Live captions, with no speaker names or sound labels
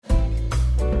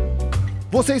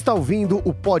Você está ouvindo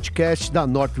o podcast da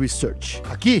North Research.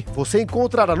 Aqui você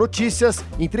encontrará notícias,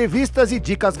 entrevistas e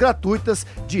dicas gratuitas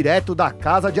direto da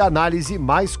casa de análise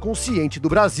mais consciente do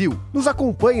Brasil. Nos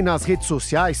acompanhe nas redes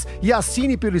sociais e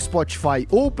assine pelo Spotify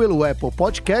ou pelo Apple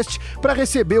Podcast para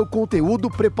receber o conteúdo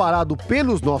preparado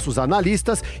pelos nossos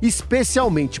analistas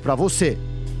especialmente para você.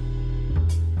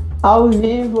 Ao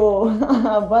vivo.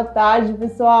 Boa tarde,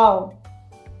 pessoal.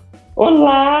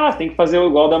 Olá! Tem que fazer o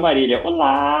igual da Marília.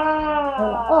 Olá!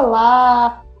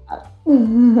 Olá!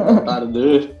 Boa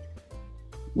tarde.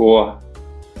 Boa.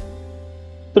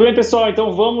 Tudo bem, pessoal?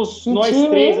 Então vamos nós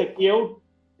três aqui.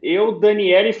 Eu,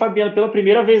 Daniela e Fabiano, pela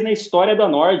primeira vez na história da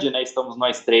Nord, né? Estamos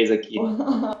nós três aqui.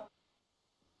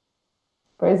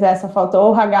 Pois é, só faltou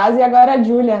o Ragazzi e agora a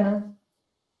Júlia, né?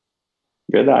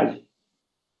 Verdade.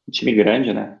 Um time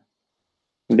grande, né?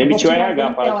 Demitiu o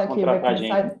RH para contratar a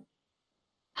gente.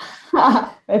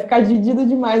 Vai ficar dividido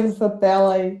demais essa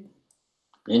tela aí.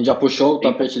 A gente já puxou o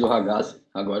tapete do Ragazzi,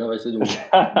 agora vai ser do...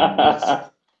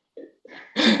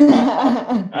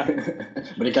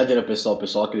 Brincadeira, pessoal. O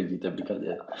pessoal acredita, é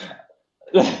brincadeira.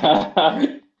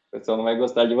 O pessoal não vai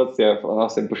gostar de você. Falar,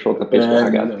 nossa, você puxou o tapete do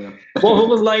Ragazzi. Não. Bom,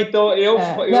 vamos lá então. Eu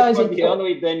Fabiano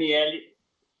e Daniele,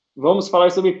 vamos falar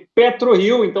sobre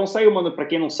PetroRio. Então saiu, mano, para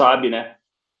quem não sabe, né?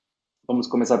 Vamos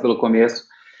começar pelo começo.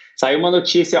 Saiu uma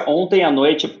notícia ontem à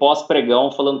noite,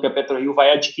 pós-pregão, falando que a PetroRio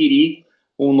vai adquirir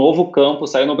um novo campo,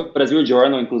 saiu no Brasil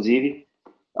Journal, inclusive.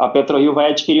 A PetroRio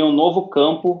vai adquirir um novo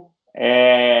campo,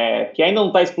 que ainda não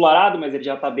está explorado, mas ele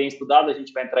já está bem estudado, a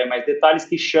gente vai entrar em mais detalhes,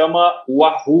 que chama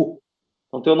Wahoo.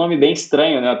 Então tem um nome bem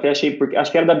estranho, né? Eu até achei, porque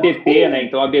acho que era da BP, né?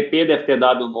 Então a BP deve ter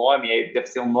dado o nome, aí deve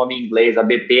ser um nome em inglês. A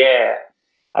BP é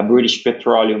a British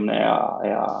Petroleum, né?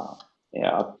 É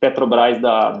a Petrobras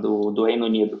do Reino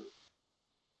Unido.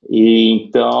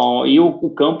 E o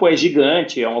campo é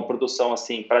gigante, é uma produção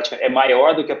assim, praticamente, é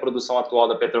maior do que a produção atual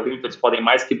da PetroRio, então eles podem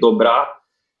mais que dobrar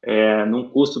num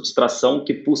custo de extração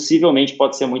que possivelmente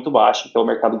pode ser muito baixo, então o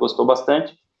mercado gostou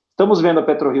bastante. Estamos vendo a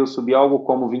PetroRio subir algo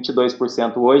como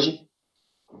 22% hoje,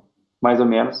 mais ou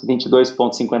menos,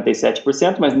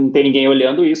 22,57%, mas não tem ninguém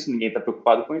olhando isso, ninguém está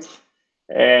preocupado com isso.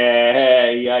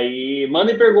 E aí,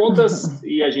 mandem perguntas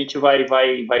e a gente vai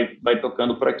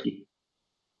tocando por aqui.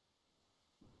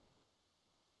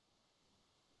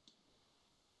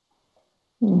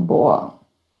 Boa.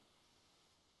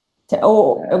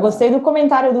 Eu gostei do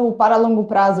comentário do Para Longo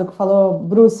Prazo, que falou,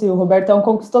 Bruce, o Robertão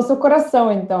conquistou seu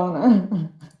coração, então, né?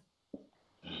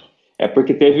 É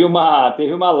porque teve uma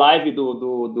live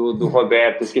do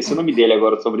Roberto, esqueci o nome dele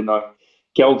agora, o sobrenome,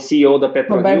 que é o CEO da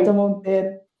PetroRio.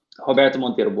 Roberto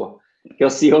Monteiro, boa. Que é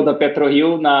o CEO da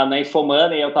PetroRio na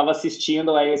Infomoney, e eu estava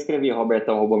assistindo, aí eu escrevi,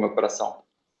 Robertão roubou meu coração.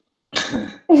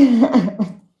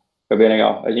 Foi bem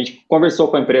legal. A gente conversou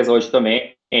com a empresa hoje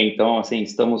também, então, assim,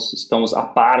 estamos a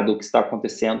par do que está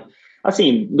acontecendo.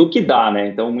 Assim, do que dá, né?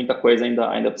 Então, muita coisa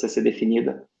ainda precisa ser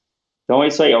definida. Então, é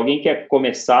isso aí. Alguém quer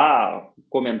começar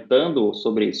comentando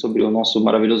sobre o nosso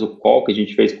maravilhoso call que a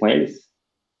gente fez com eles?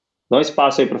 Dá um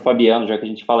espaço aí para o Fabiano, já que a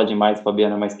gente fala demais, o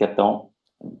Fabiano é mais quietão.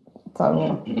 Tá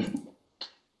bom.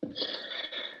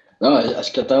 Não,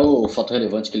 acho que até o fato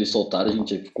relevante que eles soltaram, a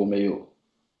gente ficou meio...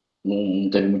 Não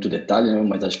teve muito detalhe, né?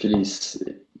 Mas acho que eles,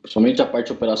 principalmente a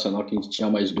parte operacional, que a gente tinha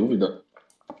mais dúvida,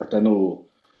 até no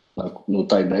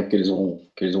tie-back que eles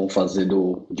vão fazer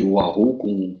de Wahoo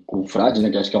com o Frade,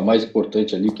 né? Que acho que é o mais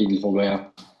importante ali, que eles vão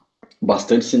ganhar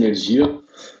bastante sinergia.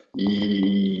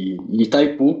 E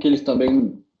Itaipu, que eles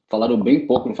também falaram bem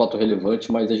pouco no fato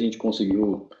relevante, mas a gente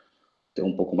conseguiu ter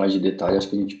um pouco mais de detalhe.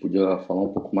 Acho que a gente podia falar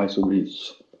um pouco mais sobre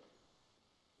isso.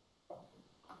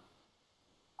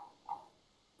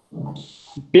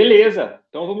 Beleza,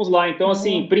 então vamos lá. Então,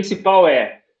 assim, principal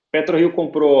PetroRio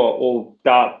comprou, ou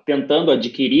está tentando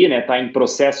adquirir, né? Está em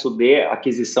processo de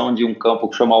aquisição de um campo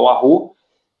que chama Wahoo,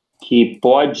 que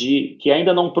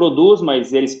ainda não produz,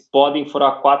 mas eles podem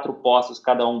furar 4 poços,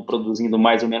 cada um produzindo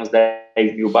mais ou menos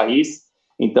 10 mil barris.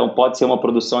 Então, pode ser uma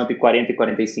produção entre 40 e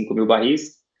 45 mil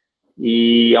barris.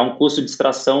 E é um custo de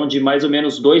extração de mais ou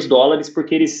menos $2,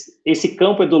 porque esse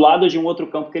campo é do lado de um outro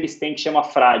campo que eles têm que chama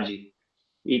Frade.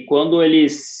 E quando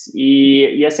eles...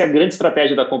 E essa é a grande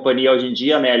estratégia da companhia hoje em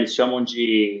dia, né? Eles chamam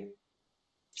de...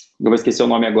 Eu vou esquecer o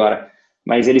nome agora.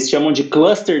 Mas eles chamam de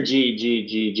cluster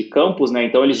de campos, né?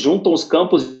 Então, eles juntam os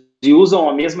campos e usam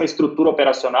a mesma estrutura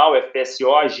operacional,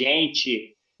 FPSO,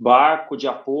 gente, barco de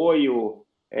apoio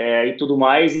e tudo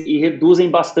mais, e reduzem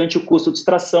bastante o custo de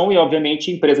extração e,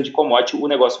 obviamente, empresa de commodity, o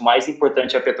negócio mais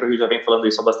importante, a PetroRio já vem falando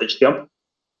isso há bastante tempo,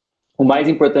 o mais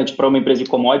importante para uma empresa de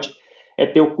commodity é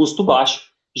ter o custo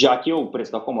baixo, já que o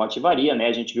preço da commodity varia, né?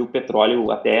 A gente viu o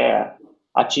petróleo até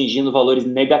atingindo valores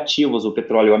negativos o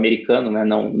petróleo americano, né,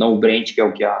 não o Brent, que é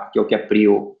o que a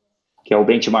Prio, que é o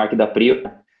benchmark da Prio,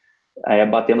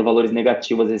 batendo valores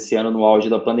negativos esse ano no auge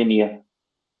da pandemia.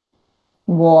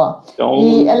 Boa. Então,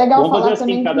 e é legal vamos falar fazer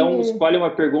assim, cada um escolhe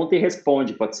uma pergunta e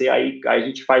responde, pode ser, aí a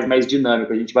gente faz mais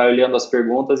dinâmico, a gente vai olhando as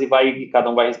perguntas e cada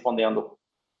um vai respondendo.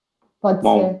 Pode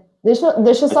ser. Deixa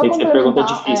eu só complementar. Tem que ser pergunta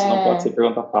difícil, não pode ser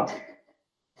pergunta fácil.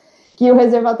 Que o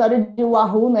reservatório de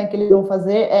Wahoo, né, que eles vão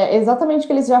fazer, é exatamente o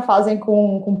que eles já fazem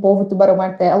com o polvo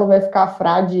tubarão-martelo, vai ficar a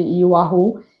Frade e o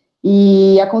Wahoo,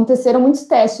 e aconteceram muitos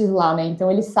testes lá, né,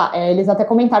 então eles até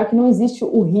comentaram que não existe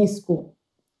o risco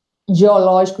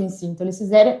geológico em si, então eles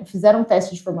fizeram um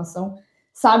teste de formação,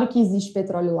 sabe que existe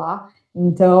petróleo lá,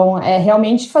 então é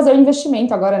realmente fazer o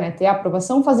investimento agora, né, ter a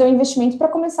aprovação, fazer o investimento para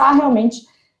começar a realmente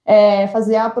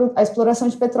fazer a exploração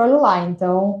de petróleo lá,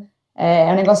 então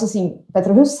é um negócio assim, o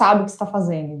PetroRio sabe o que está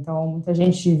fazendo, então muita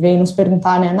gente vem nos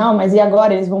perguntar, né, não, mas e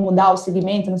agora eles vão mudar o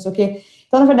segmento, não sei o quê,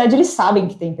 então na verdade eles sabem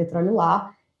que tem petróleo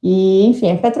lá, e enfim,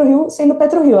 é PetroRio sendo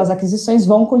PetroRio, as aquisições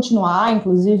vão continuar,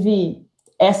 inclusive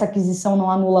essa aquisição não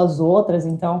anula as outras,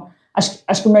 então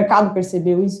acho que o mercado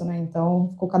percebeu isso, né, então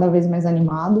ficou cada vez mais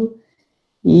animado,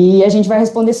 e a gente vai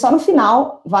responder só no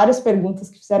final várias perguntas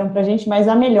que fizeram para a gente, mas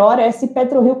a melhor é se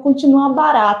PetroRio continua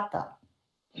barata.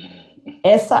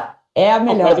 Essa é a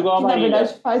melhor. Faz igual a Marília, na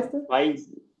verdade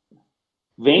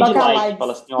vende like,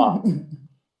 fala assim, ó,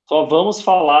 só vamos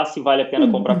falar se vale a pena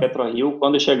comprar PetroRio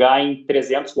quando chegar em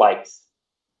 300 likes.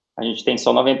 A gente tem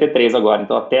só 93 agora,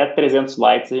 então até 300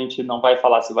 likes a gente não vai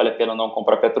falar se vale a pena ou não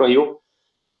comprar PetroRio.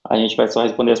 A gente vai só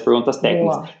responder as perguntas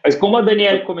técnicas. Boa. Mas como a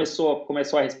Daniele começou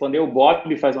a responder, o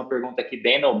Bob faz uma pergunta aqui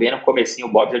bem no comecinho,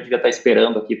 o Bob já devia estar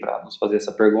esperando aqui para nos fazer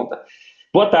essa pergunta.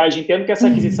 Boa tarde, entendo que essa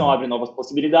aquisição abre novas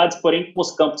possibilidades, porém, como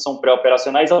os campos são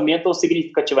pré-operacionais, aumentam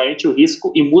significativamente o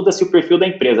risco e muda-se o perfil da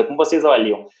empresa. Como vocês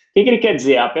avaliam? O que ele quer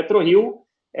dizer? A PetroRio,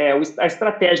 a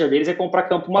estratégia deles é comprar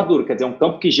campo maduro, quer dizer, um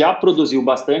campo que já produziu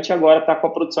bastante e agora está com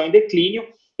a produção em declínio.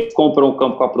 Eles compram o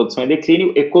campo com a produção em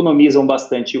declínio, economizam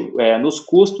bastante nos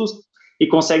custos e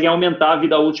conseguem aumentar a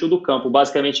vida útil do campo.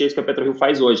 Basicamente é isso que a PetroRio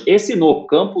faz hoje. Esse novo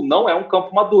campo não é um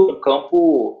campo maduro, é um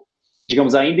campo,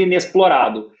 digamos, ainda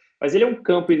inexplorado. Mas ele é um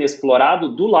campo inexplorado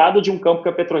do lado de um campo que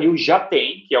a PetroRio já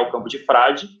tem, que é o campo de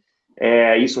Frade.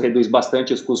 Isso reduz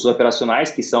bastante os custos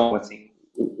operacionais, que são, assim,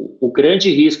 o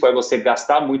grande risco é você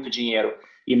gastar muito dinheiro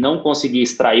e não conseguir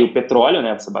extrair o petróleo,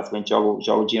 né? Você basicamente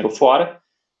joga o dinheiro fora.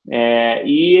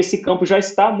 E esse campo já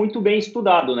está muito bem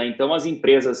estudado, né? Então, as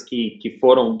empresas que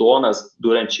foram donas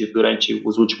durante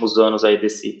os últimos anos aí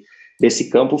desse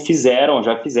campo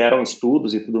já fizeram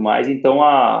estudos e tudo mais. Então,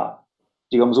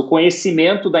 digamos, o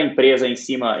conhecimento da empresa em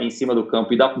cima do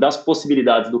campo e das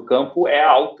possibilidades do campo é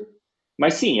alto.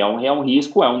 Mas sim, é um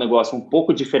risco, é um negócio um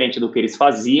pouco diferente do que eles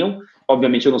faziam.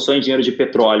 Obviamente, eu não sou engenheiro de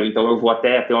petróleo, então eu vou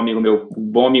até ter um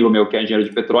bom amigo meu que é engenheiro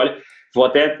de petróleo.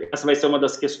 Essa vai ser uma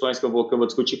das questões que eu vou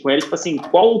discutir com ele, tipo assim,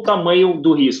 qual o tamanho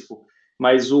do risco?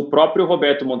 Mas o próprio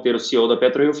Roberto Monteiro, CEO da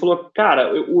PetroRio, falou,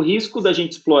 cara, o risco da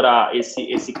gente explorar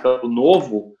esse campo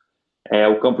novo,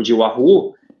 o campo de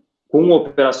Wahoo, com um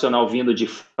operacional vindo de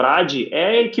Frade,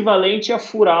 é equivalente a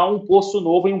furar um poço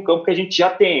novo em um campo que a gente já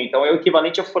tem. Então, é o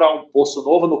equivalente a furar um poço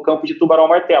novo no campo de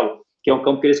Tubarão-Martelo, que é um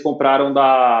campo que eles compraram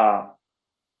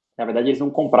Na verdade, eles não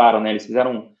compraram, né?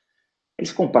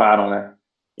 Eles compraram, né?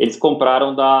 Eles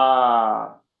compraram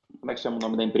como é que chama o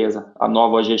nome da empresa? A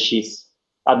nova OGX.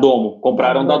 A Domo.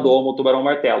 Compraram da Domo o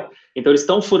Tubarão-Martelo. Então, eles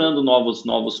estão furando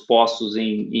novos poços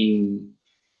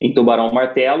em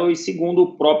Tubarão-Martelo e, segundo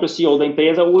o próprio CEO da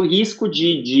empresa, o risco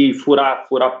de furar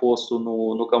poço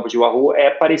no campo de Wahoo é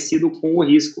parecido com o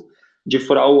risco de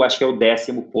furar acho que é o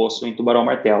 10º poço em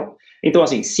Tubarão-Martelo. Então,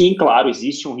 assim, sim, claro,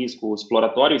 existe um risco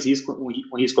exploratório, existe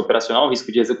um risco operacional, um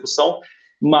risco de execução,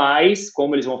 mas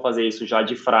como eles vão fazer isso já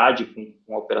de Frade,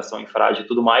 com a operação em Frade e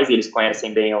tudo mais, e eles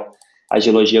conhecem bem a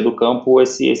geologia do campo,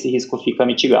 esse risco fica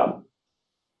mitigado.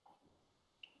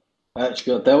 Acho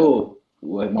que até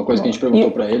uma coisa que a gente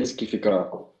perguntou para eles, que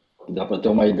dá para ter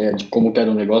uma ideia de como que era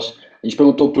o negócio, a gente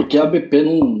perguntou por que a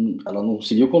BP ela não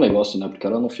seguiu com o negócio, né? Porque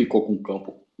ela não ficou com o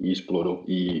campo e explorou.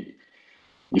 E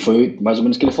foi mais ou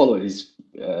menos o que ele falou,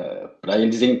 para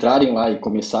eles entrarem lá e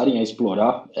começarem a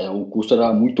explorar, o custo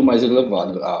era muito mais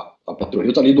elevado. A PetroRio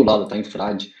está ali do lado, está em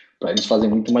Frade, para eles fazem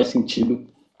muito mais sentido,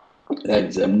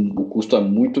 o custo é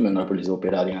muito menor para eles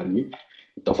operarem ali,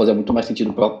 então fazia muito mais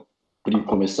sentido para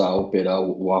começar a operar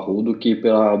o Wahoo do que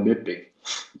pela BP.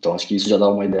 Então acho que isso já dá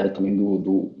uma ideia também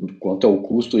do quanto é o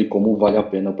custo e como vale a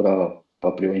pena para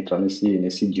a Prio entrar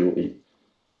nesse deal aí.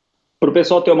 Para o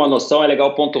pessoal ter uma noção, é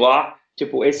legal pontuar,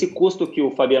 tipo, esse custo que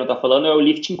o Fabiano está falando é o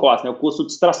lifting cost, né, o custo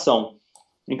de extração.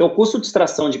 Então, o custo de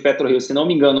extração de PetroRio, se não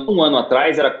me engano, um ano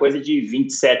atrás, era coisa de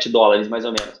 $27, mais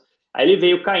ou menos. Aí ele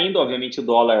veio caindo, obviamente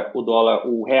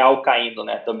o real caindo,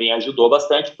 né, também ajudou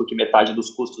bastante, porque metade dos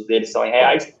custos dele são em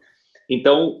reais.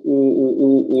 Então,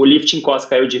 o lifting cost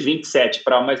caiu de 27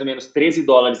 para mais ou menos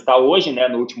 $13, está hoje, né,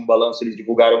 no último balanço eles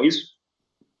divulgaram isso.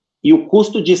 E o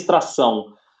custo de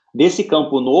extração desse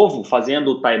campo novo,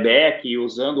 fazendo o tieback e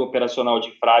usando o operacional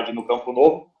de frade no campo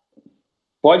novo,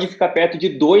 pode ficar perto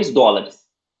de $2.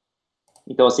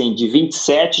 Então, assim, de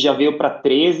 27 já veio para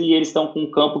 13 e eles estão com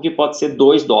um campo que pode ser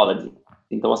 $2.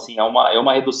 Então, assim, é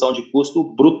uma redução de custo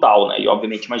brutal, né? E,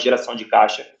 obviamente, uma geração de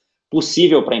caixa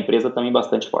possível para a empresa também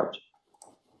bastante forte.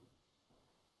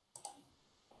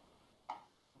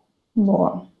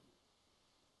 Boa.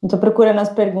 Estou procurando as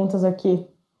perguntas aqui.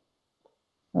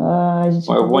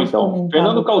 Eu vou, então.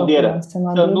 Fernando Caldeira,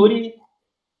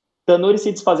 Tanuri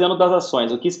se desfazendo das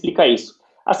ações. O que explica isso?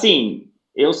 Assim...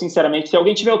 Eu, sinceramente, se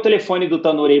alguém tiver o telefone do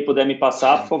Tanuri e puder me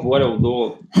passar, por favor,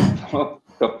 eu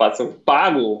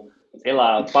pago, sei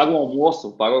lá, pago um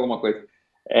almoço, pago alguma coisa.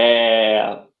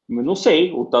 Não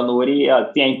sei, o Tanuri,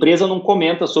 a empresa não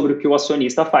comenta sobre o que o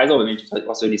acionista faz, obviamente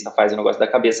o acionista faz o negócio da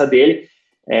cabeça dele.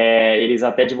 Eles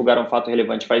até divulgaram um fato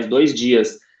relevante faz 2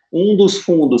 dias. Um dos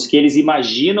fundos que eles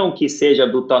imaginam que seja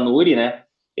do Tanuri, né?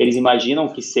 Eles imaginam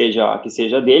que seja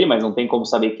dele, mas não tem como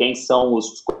saber quem são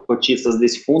os cotistas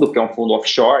desse fundo, porque é um fundo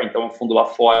offshore, então é um fundo lá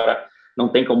fora, não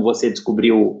tem como você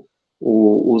descobrir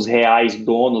os reais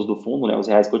donos do fundo, né, os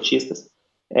reais cotistas.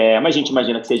 Mas a gente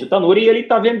imagina que seja o Tanuri, e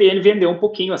ele vendeu um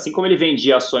pouquinho, assim como ele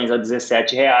vendia ações a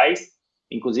R$17,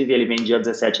 inclusive ele vendia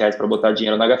R$17 para botar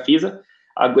dinheiro na Gafisa,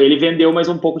 ele vendeu mais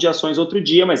um pouco de ações outro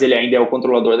dia, mas ele ainda é o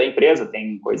controlador da empresa,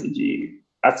 tem coisa de...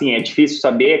 Assim, é difícil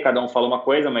saber, cada um fala uma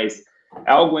coisa, mas...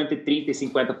 é algo entre 30% e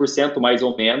 50%, mais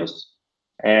ou menos.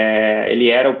 Ele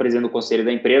era o presidente do conselho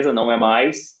da empresa, não é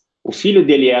mais. O filho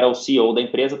dele era o CEO da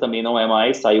empresa, também não é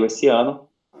mais, saiu esse ano.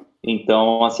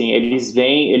 Então, assim, eles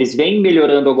vêm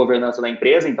melhorando a governança da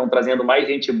empresa, então trazendo mais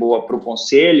gente boa para o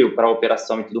conselho, para a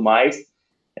operação e tudo mais.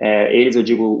 Eles, eu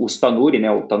digo, os Tanuri,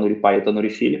 né, o Tanuri pai e o Tanuri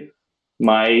filho,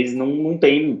 mas não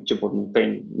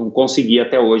consegui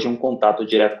até hoje um contato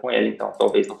direto com ele, então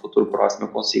talvez no futuro próximo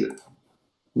eu consiga.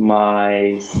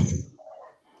 Mas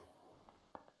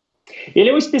ele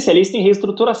é um especialista em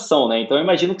reestruturação, né? Então eu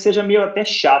imagino que seja meio até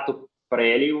chato para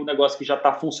ele o negócio que já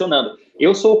está funcionando.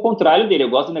 Eu sou o contrário dele, eu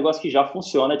gosto do negócio que já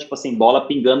funciona, tipo assim, bola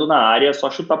pingando na área, é só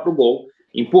chutar pro gol,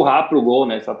 empurrar pro gol,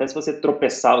 né? Até se você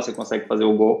tropeçar, você consegue fazer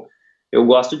o gol. Eu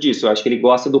gosto disso, eu acho que ele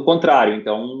gosta do contrário,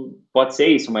 então pode ser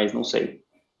isso, mas não sei.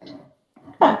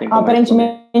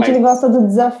 Aparentemente ele gosta do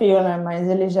desafio, né?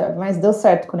 Mas deu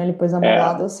certo, quando ele pôs a mão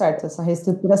lá, deu certo. Essa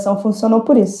reestruturação funcionou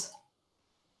por isso.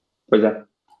 Pois é.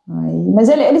 Mas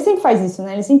ele sempre faz isso,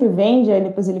 né? Ele sempre vende, aí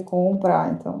depois ele compra,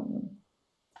 então...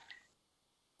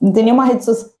 Não tem nenhuma rede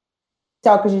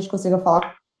social que a gente consiga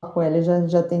falar com ele,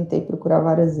 já tentei procurar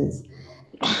várias vezes.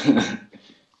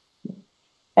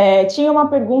 Tinha uma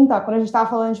pergunta, quando a gente estava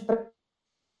falando de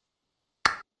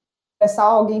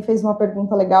pré-sal, alguém fez uma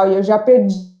pergunta legal e eu já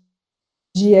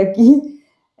perdi aqui,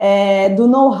 do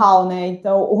know-how, né?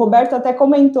 Então, o Roberto até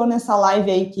comentou nessa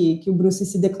live aí que o Bruce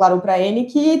se declarou para ele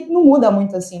que não muda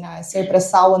muito assim, né? Ser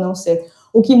pré-sal ou não ser.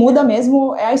 O que muda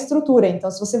mesmo é a estrutura.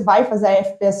 Então, se você vai fazer a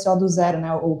FPSO do zero,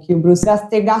 né? O que o Bruce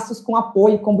ter gastos com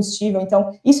apoio, combustível.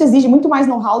 Então, isso exige muito mais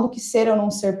know-how do que ser ou não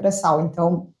ser pré-sal.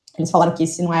 Então, eles falaram que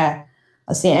isso não é...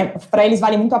 Assim, para eles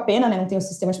vale muito a pena, né? Não tem o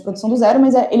sistema de produção do zero,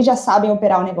 mas eles já sabem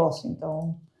operar o negócio.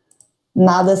 Então,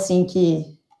 nada assim que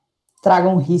traga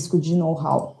um risco de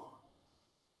know-how.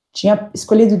 Tinha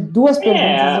escolhido 2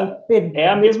 perguntas. É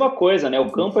a mesma coisa, né?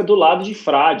 O campo é do lado de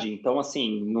frade, então,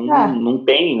 assim, não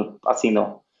tem, assim,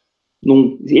 não.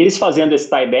 Eles fazendo esse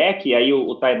tieback, aí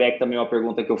o tieback também é uma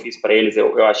pergunta que eu fiz para eles,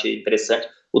 eu achei interessante.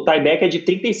 O tieback é de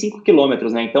 35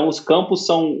 quilômetros, né? Então, os campos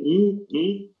são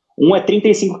um é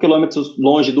 35 quilômetros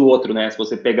longe do outro, né? Se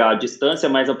você pegar a distância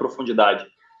mais a profundidade.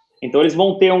 Então, eles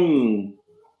vão ter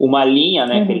uma linha,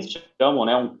 né, que eles chamam,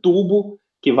 né? Um tubo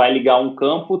que vai ligar um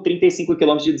campo 35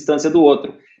 quilômetros de distância do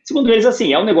outro. Segundo eles,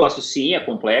 assim, é um negócio, sim, é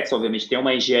complexo, obviamente tem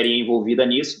uma engenharia envolvida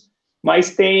nisso,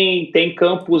 mas tem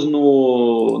campos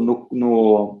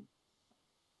no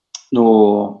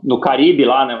Caribe,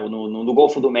 lá, né, no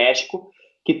Golfo do México,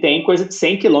 que tem coisa de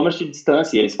 100 quilômetros de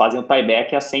distância, e eles fazem o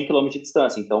tieback a 100 quilômetros de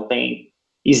distância. Então,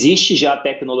 existe já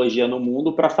tecnologia no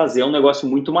mundo para fazer um negócio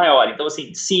muito maior. Então,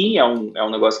 assim, sim, é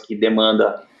um negócio que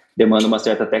demanda uma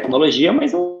certa tecnologia,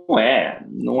 mas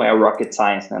não é rocket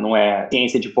science, né? Não é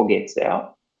ciência de foguetes,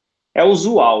 é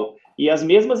usual. E as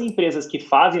mesmas empresas que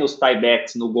fazem os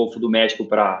tiebacks no Golfo do México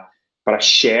para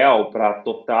Shell, para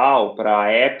Total,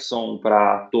 para Exxon,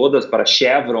 para todas, para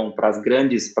Chevron, para as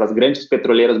grandes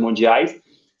petroleiras mundiais,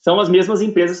 são as mesmas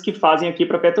empresas que fazem aqui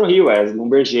para PetroRio, a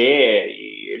Schlumberger,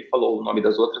 e ele falou o nome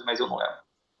das outras, mas eu não lembro.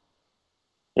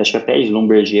 Acho que até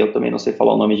Schlumberger eu também não sei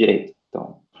falar o nome direito,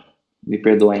 então me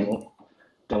perdoem.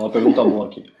 Tem uma pergunta boa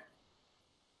aqui.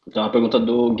 Tem uma pergunta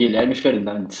do Guilherme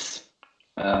Fernandes.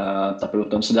 Tá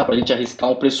perguntando se dá para a gente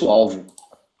arriscar um preço-alvo.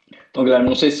 Então, Guilherme,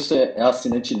 não sei se você é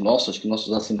assinante nosso, acho que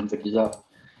nossos assinantes aqui já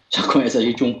conhecem a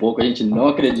gente um pouco, a gente não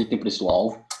acredita em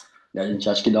preço-alvo. A gente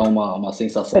acha que dá uma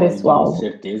sensação de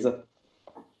certeza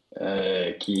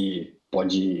que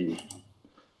pode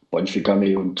ficar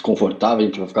meio desconfortável, a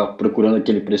gente vai ficar procurando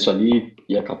aquele preço ali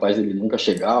e é capaz dele nunca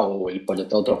chegar, ou ele pode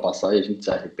até ultrapassar e a gente se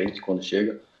arrepende quando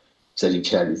chega, se a gente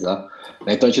realizar.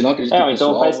 Então a gente não acredita em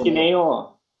preço-alvo.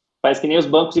 Então faz que nem os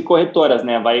bancos e corretoras,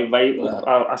 né?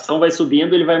 A ação vai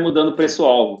subindo, ele vai mudando o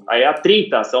preço-alvo. Aí a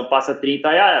 30, a ação passa a 30,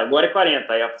 aí agora é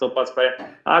 40, aí a ação passa para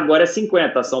agora é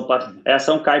 50, a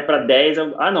ação cai para 10,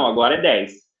 não, agora é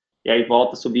 10. E aí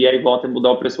volta a subir, aí volta a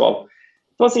mudar o preço-alvo.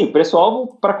 Então, assim, o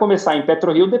preço-alvo, para começar em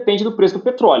PetroRio, depende do preço do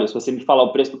petróleo. Se você me falar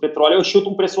o preço do petróleo, eu chuto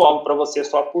um preço-alvo para você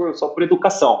só por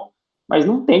educação. Mas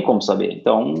não tem como saber.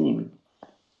 Então,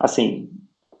 assim,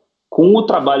 com o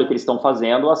trabalho que eles estão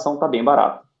fazendo, a ação está bem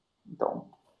barata. Então,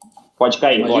 pode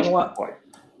cair, pode.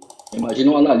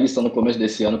 Imagina um analista no começo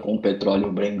desse ano com o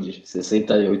petróleo Brent de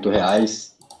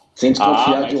R$68, sem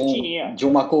desconfiar de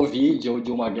uma Covid ou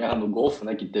de uma guerra no Golfo,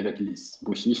 né, que teve aqueles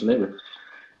buchichos, lembra?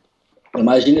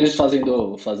 Imagina eles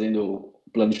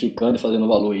planificando e fazendo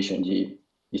valuation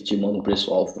estimando um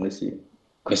preço-alvo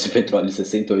com esse petróleo de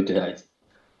R$68.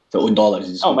 Ou dólares,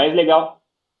 desculpa.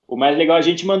 O mais legal, a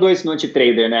gente mandou isso no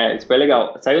Antitrader, né? Isso foi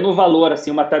legal. Saiu no valor,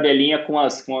 assim, uma tabelinha com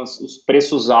os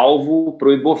preços-alvo para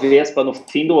o Ibovespa no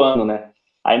fim do ano, né?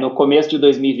 Aí no começo de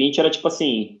 2020 era tipo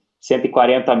assim,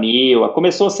 140 mil,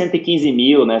 começou 115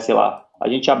 mil, né? Sei lá. A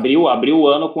gente abriu o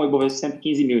ano com o Ibovespa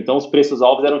 115 mil. Então os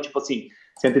preços-alvos eram tipo assim,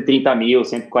 130 mil,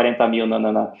 140 mil,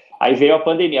 Aí veio a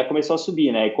pandemia, começou a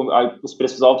subir, né? Aí os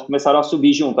preços-alvos começaram a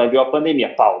subir junto. Aí veio a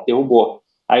pandemia, derrubou.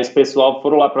 Aí os preços-alvo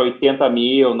foram lá para 80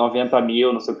 mil, 90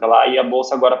 mil, não sei o que lá, e a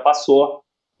bolsa agora passou,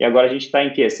 e agora a gente está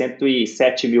em quê?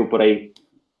 107 mil por aí.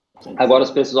 Agora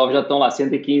os preços-alvo já estão lá,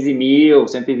 115 mil,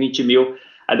 120 mil,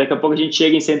 aí daqui a pouco a gente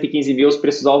chega em 115 mil, os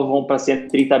preços-alvo vão para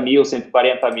 130 mil,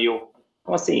 140 mil.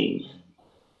 Então, assim,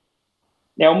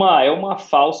 é uma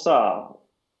falsa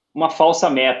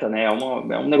meta, né? É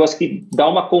um negócio que dá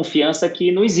uma confiança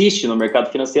que não existe no mercado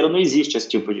financeiro, não existe esse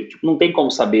tipo de... não tem como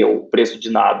saber o preço de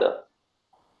nada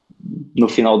no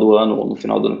final do ano ou no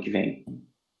final do ano que vem.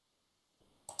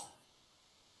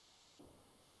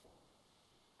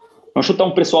 Vamos chutar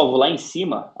um preço-alvo lá em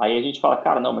cima, aí a gente fala,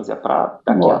 cara, não, mas é para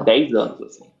daqui a 10 anos.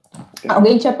 Assim.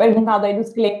 Alguém tinha perguntado aí dos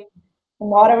clientes,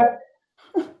 uma hora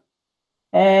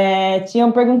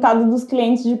tinham perguntado dos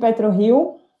clientes de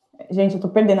PetroRio, gente, eu tô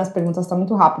perdendo as perguntas, tá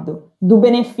muito rápido, do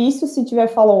benefício se tiver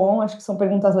follow-on, acho que são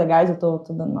perguntas legais, eu tô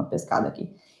dando uma pescada aqui.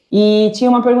 E tinha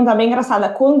uma pergunta bem engraçada.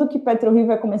 Quando que PetroRio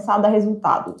vai começar a dar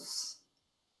resultados?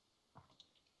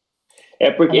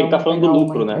 Porque ele está falando do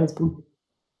lucro, né?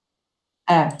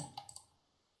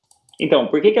 Então,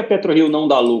 por que a PetroRio não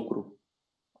dá lucro?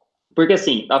 Porque,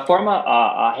 assim,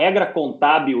 a regra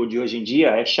contábil de hoje em dia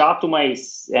é chato,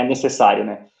 mas é necessário,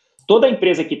 né? Toda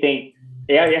empresa que tem...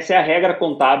 essa é a regra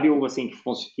contábil, assim,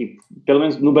 que pelo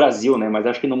menos no Brasil, né? Mas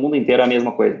acho que no mundo inteiro é a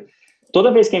mesma coisa. Toda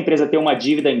vez que a empresa tem uma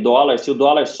dívida em dólar, se o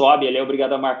dólar sobe, ele é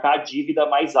obrigado a marcar a dívida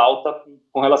mais alta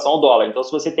com relação ao dólar. Então, se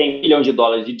você tem $1 milhão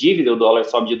de dívida, o dólar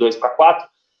sobe de 2 para 4,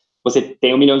 você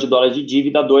tem $1 milhão de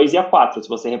dívida a 2 e a 4. Se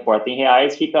você reporta em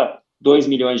reais, fica 2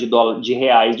 milhões de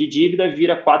reais de dívida,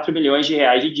 vira 4 milhões de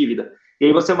reais de dívida. E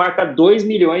aí você marca 2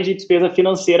 milhões de despesa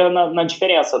financeira na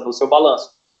diferença, no seu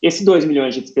balanço. Esse 2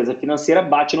 milhões de despesa financeira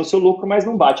bate no seu lucro, mas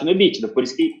não bate no EBITDA. Por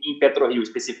isso que em PetroRio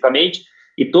especificamente,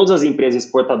 e todas as empresas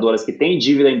exportadoras que têm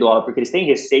dívida em dólar, porque eles têm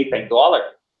receita em dólar,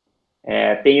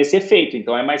 tem esse efeito.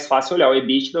 Então, é mais fácil olhar o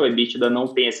EBITDA não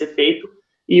tem esse efeito,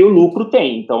 e o lucro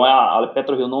tem. Então, a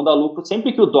PetroRio não dá lucro.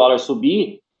 Sempre que o dólar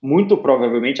subir, muito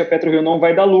provavelmente a PetroRio não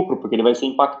vai dar lucro, porque ele vai ser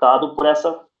impactado por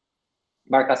essa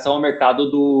marcação ao mercado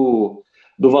do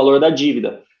valor da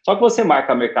dívida. Só que você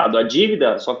marca mercado a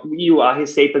dívida, e a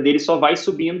receita dele só vai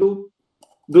subindo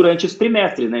durante os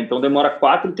trimestres, né? Então, demora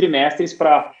 4 trimestres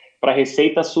para a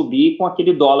receita subir com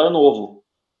aquele dólar novo.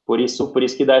 Por isso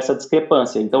que dá essa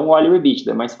discrepância. Então, olha o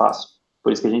EBITDA, é mais fácil.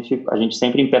 Por isso que a gente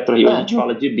sempre em PetroRio, a gente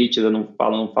fala de EBITDA, não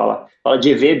fala de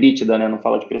EV/EBITDA, né? Não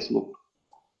fala de preço-lucro.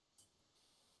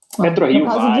 PetroRio,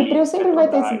 no caso de Prio sempre vai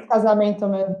ter esse casamento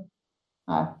mesmo.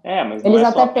 Mas eles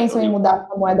até pensam em mudar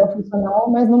a moeda funcional,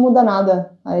 mas não muda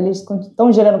nada. Eles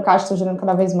estão gerando caixa, estão gerando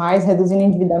cada vez mais, reduzindo o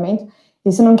endividamento.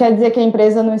 Isso não quer dizer que a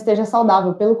empresa não esteja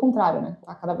saudável, pelo contrário, né?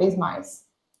 Está cada vez mais.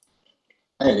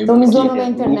 Estão me zoando na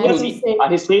internet. A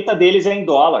receita deles é em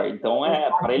dólar, então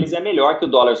para eles é melhor que o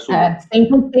dólar suba.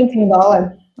 100% em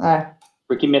dólar.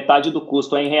 Porque metade do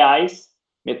custo é em reais,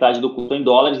 metade do custo é em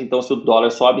dólares, então se o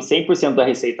dólar sobe, 100% da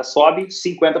receita sobe,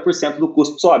 50% do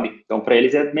custo sobe. Então para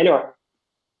eles é melhor.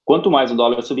 Quanto mais o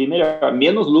dólar subir, melhor.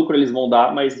 Menos lucro eles vão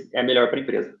dar, mas é melhor para a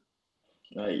empresa.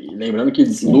 E lembrando que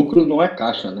lucro não é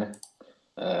caixa, né?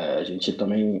 A gente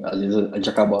também, às vezes, a gente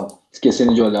acaba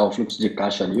esquecendo de olhar o fluxo de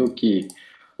caixa ali, o que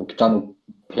está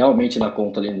realmente na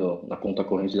conta ali, na conta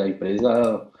corrente da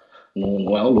empresa,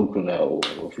 não é o lucro, né? O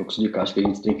fluxo de caixa que a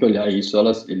gente tem que olhar isso,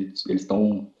 eles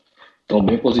estão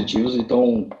bem positivos e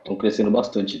estão crescendo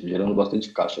bastante, gerando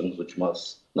bastante caixa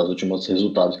nos últimos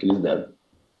resultados que eles deram.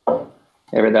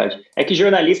 É verdade. É que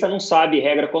jornalista não sabe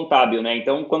regra contábil, né?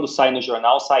 Então, quando sai no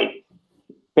jornal, sai...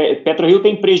 PetroRio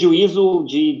tem prejuízo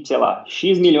de, sei lá,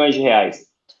 X milhões de reais.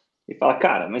 E fala,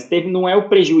 cara, mas não é o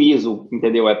prejuízo,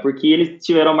 entendeu? É porque eles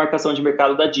tiveram a marcação de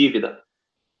mercado da dívida.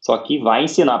 Só que vai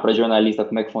ensinar para jornalista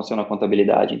como é que funciona a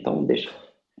contabilidade, então deixa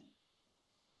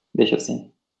assim.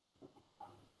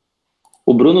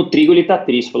 O Bruno Trigo, ele tá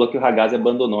triste, falou que o Ragazzi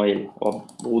abandonou ele.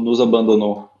 O nos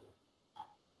abandonou.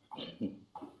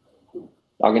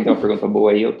 Alguém tem uma pergunta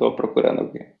boa aí? Eu tô procurando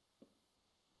aqui.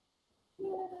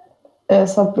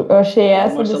 Eu achei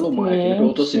essa. Marcelo Marques, ele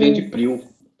perguntou se vende PRIO.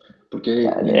 Porque,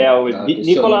 o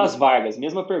Nicolas Vargas,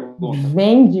 mesma pergunta.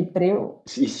 Vende PRIO?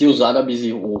 E se os árabes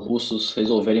e os russos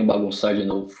resolverem bagunçar de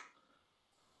novo?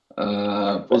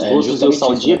 Os russos e os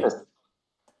sauditas?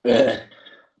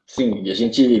 Sim, a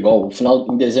gente, igual,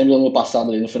 em dezembro do ano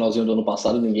passado, no finalzinho do ano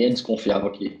passado, ninguém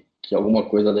desconfiava que alguma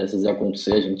coisa dessas ia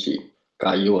acontecer, a gente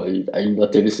caiu, ainda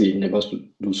teve esse negócio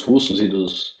dos russos e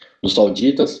dos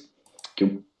sauditas, que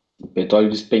o petróleo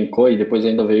despencou e depois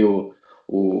ainda veio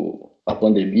a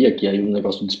pandemia, que aí o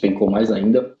negócio despencou mais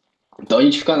ainda. Então a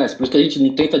gente fica nessa, por isso que a gente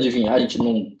não tenta adivinhar, a gente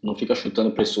não fica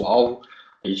chutando preço-alvo,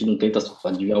 a gente não tenta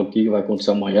adivinhar o que vai acontecer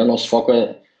amanhã, nosso foco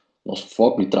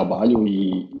e trabalho,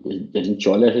 e a gente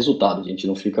olha resultado, a gente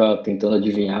não fica tentando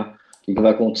adivinhar o que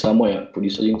vai acontecer amanhã. Por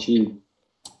isso a gente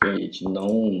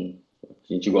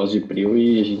gosta de PRIO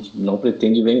e a gente não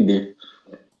pretende vender.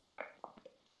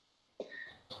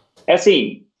 É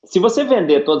assim, se você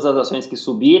vender todas as ações que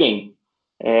subirem,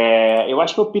 eu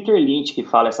acho que é o Peter Lynch que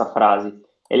fala essa frase.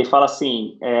 Ele fala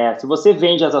assim, se você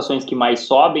vende as ações que mais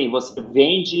sobem, você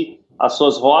vende as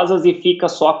suas rosas e fica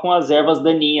só com as ervas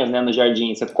daninhas, né, no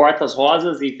jardim. Você corta as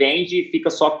rosas e vende e fica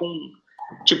só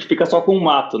com um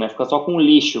mato, né? Fica só com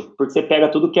lixo, porque você pega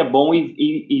tudo que é bom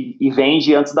e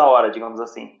vende antes da hora, digamos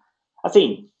assim.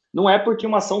 Assim, não é porque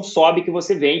uma ação sobe que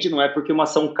você vende, não é porque uma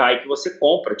ação cai que você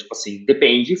compra, tipo assim,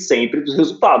 depende sempre dos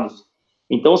resultados.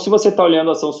 Então, se você está olhando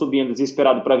a ação subindo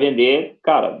desesperado para vender,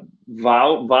 cara,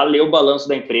 vá ler o balanço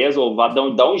da empresa ou vá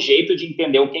dar um jeito de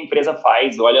entender o que a empresa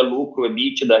faz, olha lucro,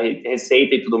 EBITDA,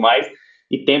 receita e tudo mais,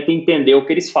 e tenta entender o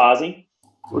que eles fazem,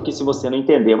 porque se você não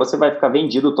entender, você vai ficar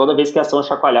vendido toda vez que a ação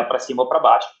chacoalhar para cima ou para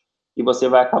baixo, e você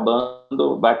vai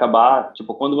acabar,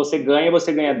 tipo, quando você ganha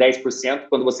 10%,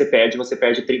 quando você perde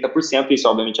 30%, isso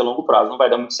obviamente a longo prazo não vai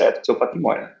dar muito certo com o seu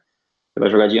patrimônio, né? Você vai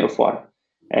jogar dinheiro fora.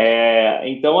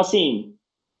 Então, assim,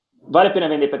 vale a pena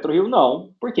vender PetroRio? Não.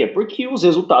 Por quê? Porque os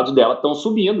resultados dela estão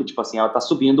subindo, tipo assim, ela está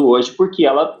subindo hoje porque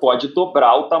ela pode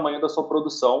dobrar o tamanho da sua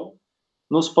produção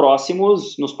nos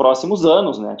próximos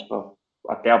anos, né? Tipo,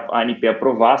 até a ANP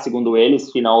aprovar, segundo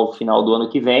eles, final do ano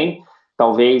que vem,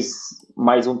 talvez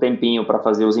mais um tempinho para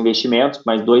fazer os investimentos,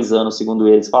 mais 2 anos, segundo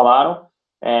eles falaram.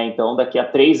 Então, daqui a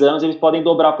 3 anos, eles podem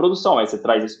dobrar a produção. Aí você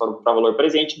traz isso para valor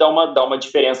presente, dá uma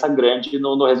diferença grande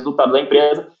no resultado da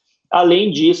empresa.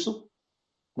 Além disso,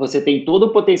 você tem todo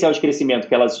o potencial de crescimento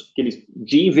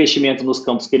de investimento nos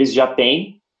campos que eles já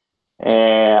têm.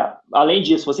 Além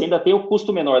disso, você ainda tem o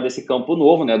custo menor desse campo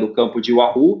novo, né, do campo de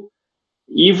Wahoo,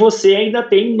 e você ainda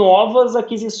tem novas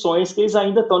aquisições que eles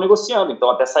ainda estão negociando. Então,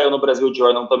 até saiu no Brasil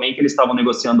Journal também que eles estavam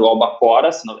negociando o Albacora,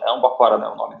 Albacora, né,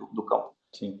 o nome do campo.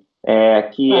 Sim.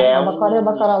 Albacora e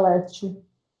Albacora Leste.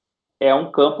 É um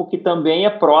campo que também é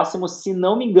próximo, se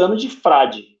não me engano, de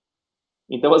Frade.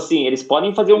 Então, assim, eles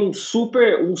podem fazer um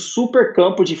super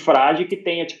campo de Frade que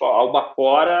tenha, tipo,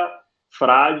 Albacora,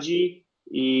 Frade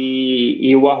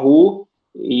e Wahoo,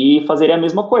 e fazer a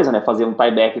mesma coisa, né? Fazer um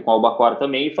tieback com a Albacora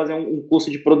também e fazer um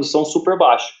custo de produção super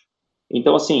baixo.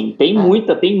 Então, assim, tem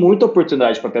muita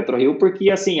oportunidade para a PetroRio, porque,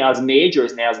 assim, as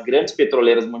majors, né, as grandes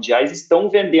petroleiras mundiais estão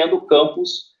vendendo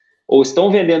campos ou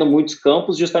estão vendendo muitos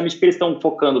campos justamente porque eles estão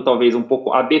focando talvez um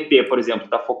pouco, a BP, por exemplo,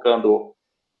 está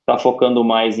focando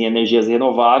mais em energias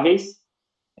renováveis,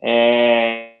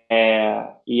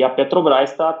 e a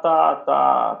Petrobras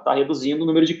está reduzindo o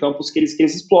número de campos que eles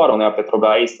exploram, né? A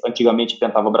Petrobras antigamente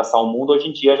tentava abraçar o mundo, hoje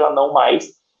em dia já não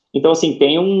mais. Então, assim,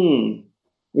 tem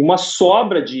uma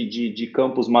sobra de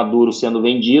campos maduros sendo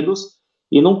vendidos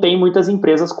e não tem muitas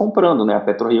empresas comprando, né? A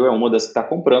PetroRio é uma das que está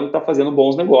comprando, está fazendo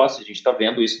bons negócios. A gente está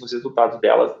vendo isso nos resultados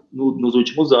delas nos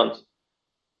últimos anos.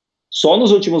 Só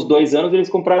nos últimos 2 anos eles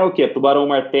compraram o quê? Tubarão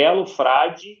Martelo,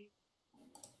 Frade...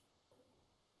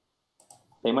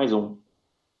 Tem mais um.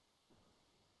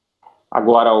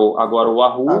 Agora o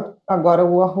Wahoo. Agora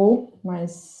o Wahoo,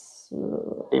 mas...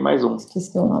 Tem mais um.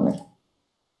 Esqueci o nome.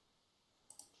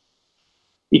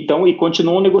 Então, e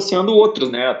continuam negociando outros,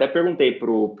 né? Até perguntei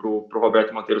pro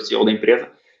Roberto Monteiro, CEO da empresa.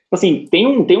 Tipo assim,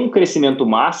 tem um crescimento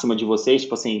máximo de vocês?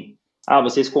 Tipo assim,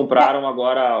 vocês compraram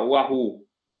agora o Wahoo.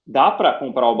 Dá para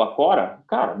comprar o Bacora?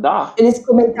 Cara, dá. Eles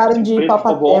comentaram de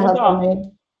Papa-Terra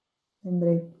também.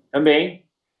 Lembrei. Também.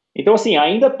 Então, assim,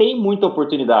 ainda tem muita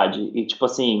oportunidade. E, tipo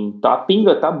assim, tá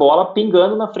bola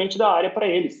pingando na frente da área para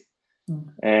eles.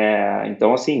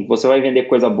 Então, assim, você vai vender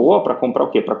coisa boa para comprar o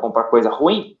quê? Para comprar coisa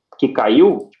ruim? Que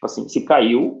caiu? Tipo assim, se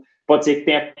caiu, pode ser que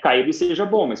tenha caído e seja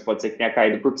bom, mas pode ser que tenha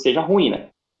caído porque seja ruim, né?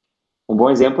 Um bom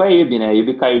exemplo é a IB, né? A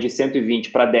IB caiu de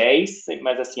 120 para 10,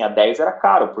 mas, assim, a 10 era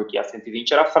caro, porque a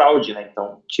 120 era fraude, né?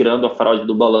 Então, tirando a fraude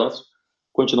do balanço,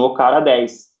 continuou caro a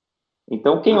 10.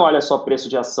 Então, quem olha só preço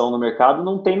de ação no mercado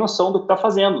não tem noção do que está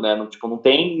fazendo, né? Não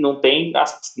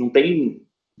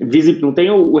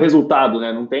tem o resultado,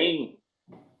 né? Não tem...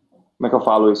 Como é que eu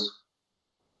falo isso?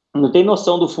 Não tem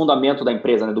noção do fundamento da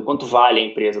empresa, né? Do quanto vale a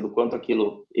empresa, do quanto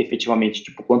aquilo efetivamente,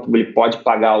 tipo, quanto ele pode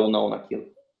pagar ou não naquilo.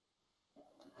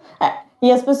 E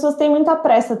as pessoas têm muita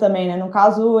pressa também, né? No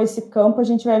caso, esse campo a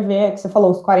gente vai ver, que você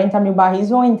falou, os 40 mil barris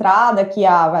vão entrar daqui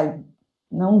a,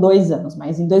 não 2 anos,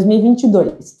 mas em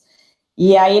 2022.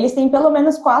 E aí eles têm pelo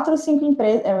menos 4 ou 5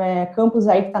 campos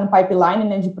aí que está no pipeline,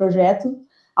 né, de projeto.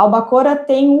 A Albacora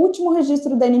tem o último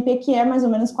registro da ANP, que é mais ou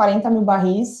menos 40 mil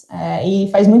barris, e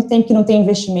faz muito tempo que não tem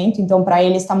investimento, então para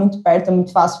eles está muito perto, é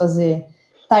muito fácil fazer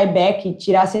tieback,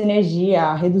 tirar essa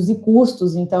energia, reduzir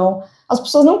custos. Então as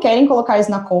pessoas não querem colocar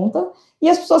isso na conta e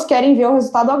as pessoas querem ver o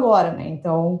resultado agora, né?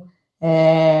 Então,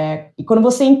 e quando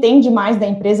você entende mais da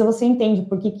empresa, você entende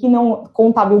por que não,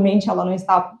 contabilmente, ela não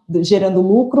está gerando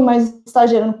lucro, mas está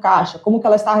gerando caixa, como que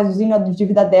ela está reduzindo a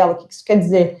dívida dela, o que isso quer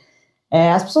dizer?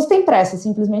 As pessoas têm pressa,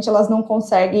 simplesmente elas não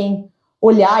conseguem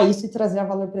olhar isso e trazer a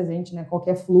valor presente, né,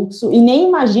 qualquer fluxo, e nem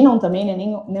imaginam também, né,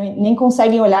 nem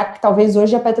conseguem olhar que talvez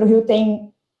hoje a PetroRio tem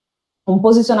um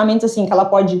posicionamento assim, que ela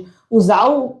pode usar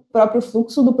o próprio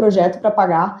fluxo do projeto para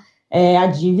pagar a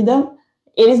dívida.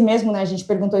 Eles mesmos, né, a gente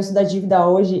perguntou isso da dívida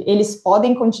hoje, eles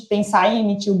podem pensar em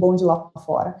emitir o bonde lá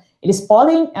fora, eles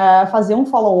podem fazer um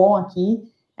follow-on aqui,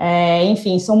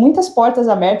 enfim, são muitas portas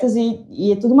abertas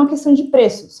e é tudo uma questão de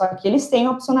preço, só que eles têm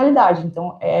opcionalidade.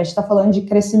 Então, a gente está falando de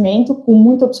crescimento com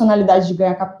muita opcionalidade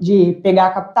de pegar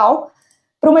capital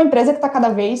para uma empresa que está cada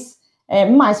vez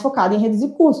mais focada em reduzir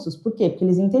custos. Por quê? Porque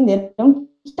eles entenderam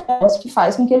que é isso que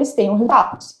faz com que eles tenham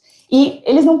resultados. E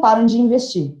eles não param de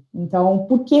investir. Então,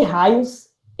 por que raios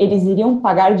eles iriam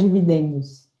pagar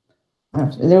dividendos?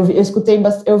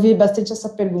 Eu vi bastante essa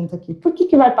pergunta aqui. Por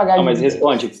que vai pagar dividendos? Mas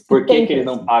responde, por que eles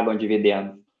não pagam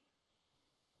dividendos?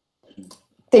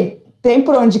 Tem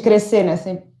por onde crescer, né?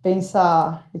 Sem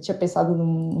pensar, eu tinha pensado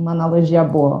numa analogia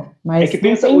boa. Mas que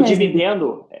pensa, o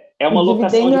dividendo é uma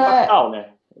alocação de capital, né?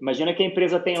 Imagina que a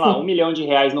empresa tem lá R$1 milhão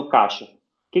no caixa.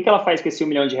 O que ela faz com esse R$1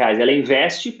 milhão? Ela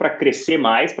investe para crescer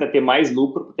mais, para ter mais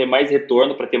lucro, para ter mais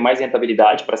retorno, para ter mais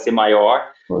rentabilidade, para ser maior,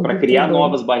 para criar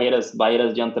novas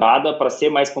barreiras de entrada, para ser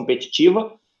mais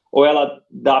competitiva, ou ela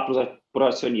dá para o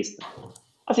acionista?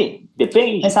 Assim,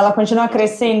 depende. Mas se ela continuar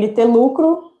crescendo e ter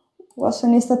lucro, o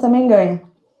acionista também ganha.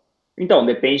 Então,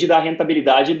 depende da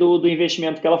rentabilidade do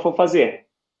investimento que ela for fazer.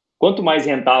 Quanto mais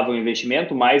rentável o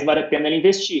investimento, mais vale a pena ela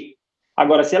investir.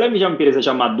 Agora, se ela é uma empresa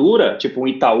já madura, tipo o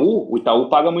Itaú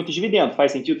paga muito dividendo.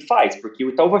 Faz sentido? Faz, porque o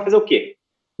Itaú vai fazer o quê?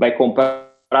 Vai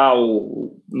comprar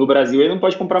no Brasil, ele não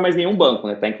pode comprar mais nenhum banco,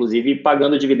 né? Tá, inclusive,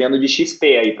 pagando dividendo de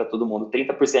XP aí para todo mundo,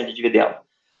 30% de dividendo.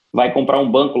 Vai comprar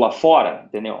um banco lá fora,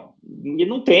 entendeu? E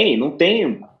não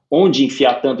tem onde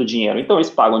enfiar tanto dinheiro. Então, eles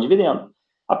pagam dividendo.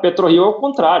 A PetroRio é o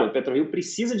contrário. A PetroRio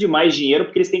precisa de mais dinheiro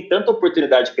porque eles têm tanta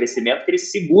oportunidade de crescimento que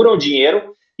eles seguram o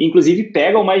dinheiro e, inclusive,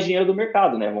 pegam mais dinheiro do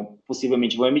mercado, né?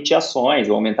 Possivelmente vão emitir ações,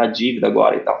 vão aumentar a dívida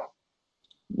agora e tal.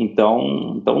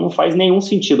 Então não faz nenhum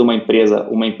sentido uma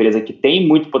empresa que tem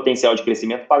muito potencial de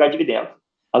crescimento pagar dividendo.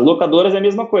 As locadoras é a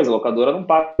mesma coisa, a locadora não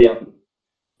paga dividendo,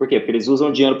 Por quê? Porque eles usam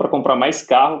o dinheiro para comprar mais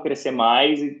carro, crescer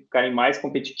mais e ficarem mais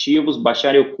competitivos,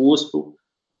 baixarem o custo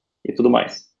e tudo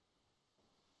mais.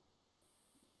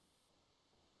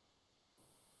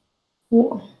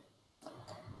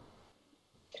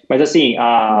 Mas assim,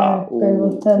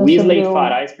 o Wesley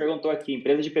Farais perguntou aqui,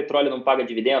 empresa de petróleo não paga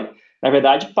dividendo? Na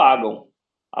verdade, pagam.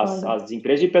 As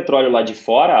empresas de petróleo lá de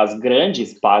fora, as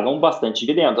grandes, pagam bastante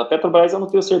dividendos. A Petrobras eu não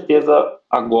tenho certeza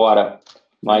agora,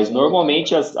 mas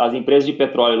normalmente as empresas de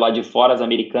petróleo lá de fora, as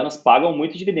americanas, pagam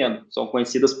muito dividendo. São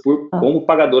conhecidas como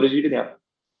pagadoras de dividendo.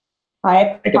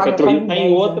 É que a PetroRio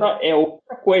tem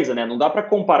outra coisa, né? Não dá para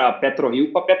comparar a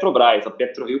PetroRio com a Petrobras, a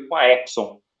PetroRio com a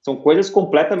Exxon. São coisas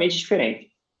completamente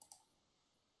diferentes.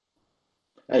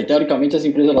 Teoricamente, as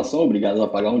empresas elas são obrigadas a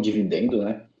pagar um dividendo,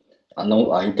 né?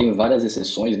 Aí tem várias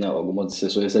exceções, né? Algumas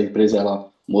exceções, a empresa ela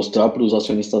mostrar para os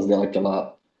acionistas dela que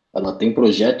ela tem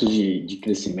projetos de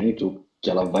crescimento, que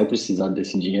ela vai precisar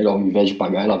desse dinheiro, ao invés de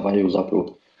pagar, ela vai usar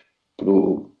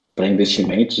para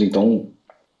investimentos. Então,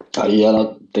 aí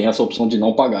ela tem essa opção de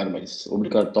não pagar, mas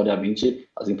obrigatoriamente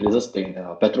as empresas têm, né?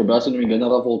 A Petrobras, se não me engano,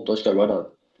 ela voltou, acho que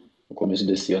agora, no começo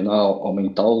desse ano, a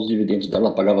aumentar os dividendos dela.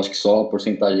 Ela pagava, acho que só a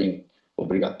porcentagem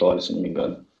obrigatória, se não me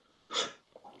engano.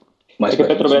 Mas a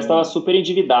Petrobras estava super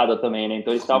endividada também, né?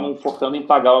 Então eles estavam focando em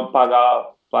pagar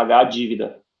a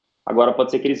dívida. Agora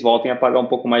pode ser que eles voltem a pagar um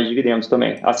pouco mais de dividendos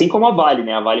também. Assim como a Vale,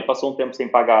 né? A Vale passou um tempo sem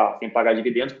pagar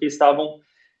dividendos porque eles estavam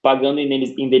pagando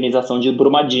indenização de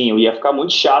Brumadinho. Ia ficar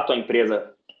muito chato a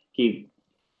empresa que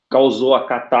causou a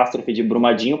catástrofe de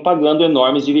Brumadinho pagando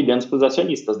enormes dividendos para os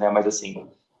acionistas, né? Mas assim,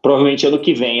 provavelmente ano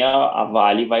que vem a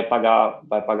Vale vai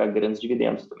pagar grandes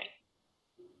dividendos também.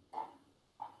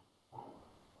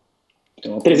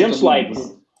 300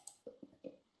 likes.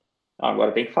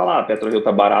 Agora tem que falar, a PetroRio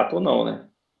tá barato ou não, né?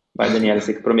 Vai, Daniela,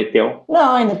 você que prometeu.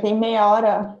 Não, ainda tem meia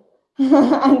hora.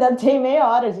 Ainda tem meia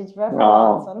hora, a gente vai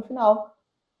falar só no final.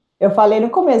 Eu falei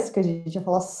no começo que a gente ia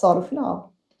falar só no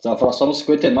final. Você vai falar só no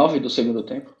 59 do segundo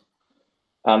tempo?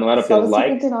 Não era pelos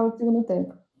likes? Só no 59 do segundo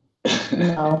tempo.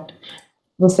 Não.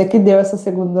 Você que deu essa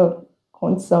segunda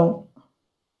condição.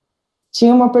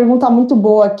 Tinha uma pergunta muito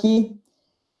boa aqui.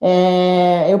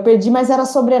 Eu perdi, mas era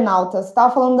sobre Enauta. Você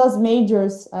estava falando das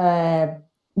majors,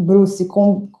 Bruce,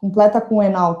 completa com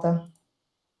Enauta.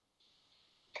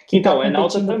 Então,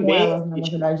 Enauta também elas, né, na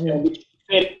verdade, é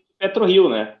diferente do PetroRio,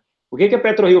 né? O que a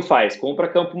PetroRio faz? Compra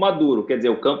campo maduro, quer dizer,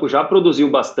 o campo já produziu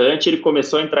bastante, ele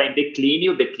começou a entrar em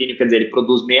declínio quer dizer, ele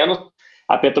produz menos,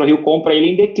 a PetroRio compra ele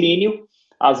em declínio,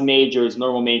 as majors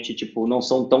normalmente, não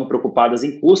são tão preocupadas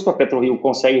em custo, a PetroRio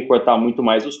consegue cortar muito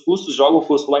mais os custos, joga o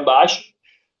custo lá embaixo,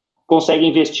 consegue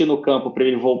investir no campo para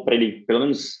ele pelo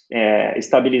menos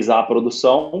estabilizar a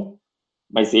produção,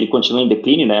 mas ele continua em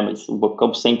declínio, né? Mas o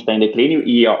campo sempre está em declínio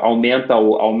e aumenta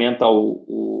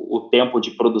o tempo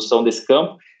de produção desse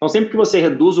campo. Então, sempre que você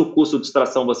reduz o custo de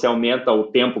extração, você aumenta o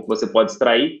tempo que você pode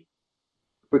extrair,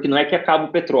 porque não é que acaba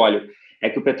o petróleo, é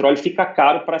que o petróleo fica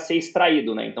caro para ser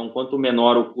extraído, né? Então, quanto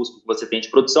menor o custo que você tem de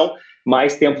produção,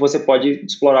 mais tempo você pode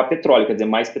explorar petróleo, quer dizer,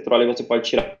 mais petróleo você pode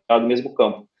tirar do mesmo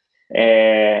campo.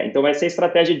 Então, essa é a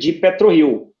estratégia de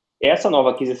PetroRio. Essa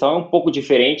nova aquisição é um pouco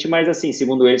diferente, mas, assim,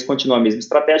 segundo eles, continua a mesma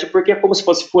estratégia, porque é como se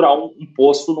fosse furar um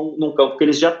poço num campo que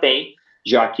eles já têm,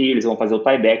 já que eles vão fazer o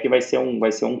tieback e vai ser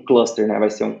um cluster, né? Vai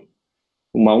ser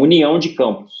uma união de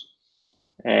campos.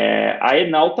 A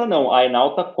Enauta não. A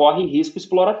Enauta corre risco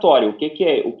exploratório. O que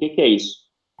é isso?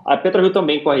 A PetroRio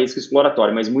também corre risco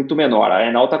exploratório, mas muito menor. A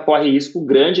Enauta corre risco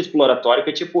grande exploratório, que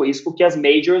é tipo o risco que as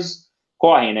majors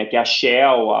correm, né, que é a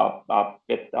Shell,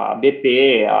 a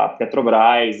BP, a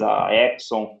Petrobras, a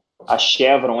Exxon, a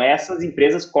Chevron, essas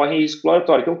empresas correm risco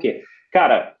exploratório, que é o quê?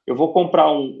 Cara, eu vou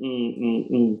comprar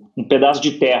um pedaço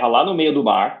de terra lá no meio do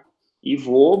mar e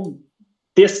vou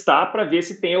testar para ver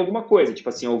se tem alguma coisa,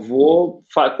 eu vou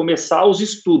começar os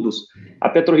estudos. A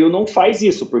PetroRio não faz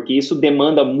isso, porque isso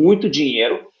demanda muito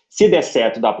dinheiro. Se der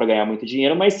certo, dá para ganhar muito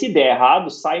dinheiro, mas se der errado,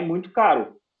 sai muito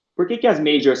caro. Por que as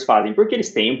majors fazem? Porque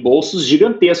eles têm bolsos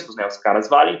gigantescos, né? Os caras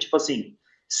valem,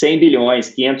 100 bilhões,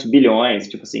 500 bilhões,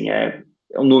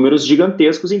 números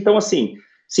gigantescos. Então,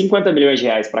 50 milhões de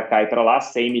reais para cá e para lá,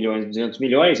 100 milhões, 200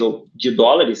 milhões ou de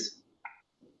dólares,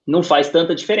 não faz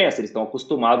tanta diferença. Eles estão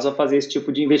acostumados a fazer esse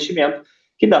tipo de investimento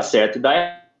que dá certo e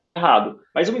dá errado.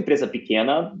 Mas uma empresa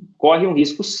pequena corre um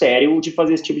risco sério de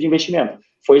fazer esse tipo de investimento.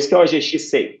 Foi isso que a OGX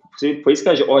fez. Foi isso que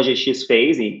a OGX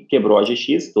fez e quebrou a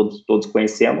OGX, todos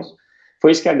conhecemos.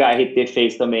 Foi isso que a HRT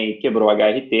fez também, quebrou a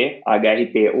HRT. A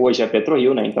HRT hoje é a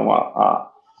PetroRio, né? Então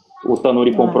o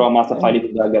Tanuri comprou a massa falida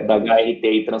da HRT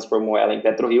e transformou ela em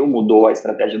PetroRio, mudou a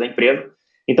estratégia da empresa.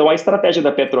 Então a estratégia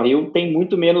da PetroRio tem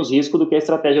muito menos risco do que a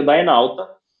estratégia da Enauta.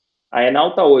 A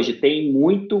Enalta hoje tem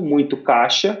muito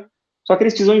caixa, só que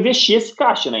eles precisam investir esse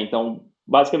caixa, né? Então,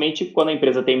 basicamente, quando a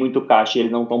empresa tem muito caixa e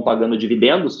eles não estão pagando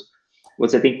dividendos,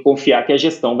 você tem que confiar que a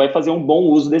gestão vai fazer um bom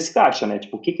uso desse caixa, né?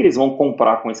 Tipo, o que eles vão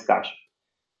comprar com esse caixa?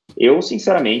 Eu,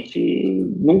 sinceramente,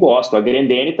 não gosto. A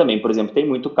Grendene também, por exemplo, tem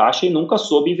muito caixa e nunca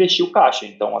soube investir o caixa.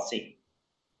 Então, assim,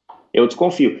 eu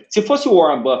desconfio. Se fosse o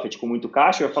Warren Buffett com muito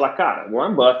caixa, eu ia falar, cara,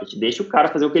 Warren Buffett, deixa o cara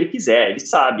fazer o que ele quiser. Ele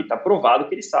sabe, tá provado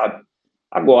que ele sabe.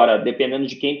 Agora, dependendo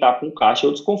de quem tá com caixa,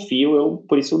 eu desconfio. Eu,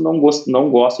 por isso, não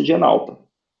gosto de Enalta.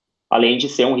 Além de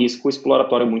ser um risco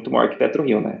exploratório muito maior que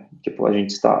PetroRio, né? Tipo, a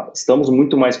gente estamos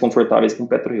muito mais confortáveis com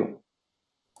PetroRio.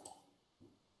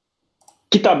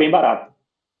 Que tá bem barato.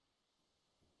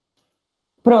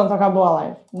 Pronto, acabou a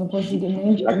live. Não consegui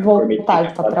nem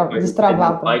voltar,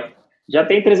 destravar. Já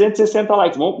tem 360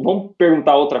 likes. Vamos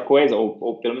perguntar outra coisa,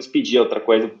 ou pelo menos pedir outra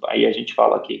coisa, aí a gente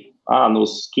fala aqui.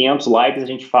 Nos 500 likes a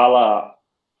gente fala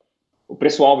o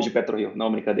preço-alvo de PetroRio.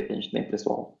 Não, brincadeira, a gente tem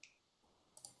preço-alvo.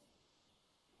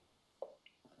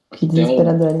 Que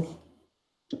desesperadores.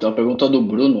 Então, a pergunta do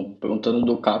Bruno, perguntando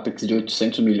do CAPEX de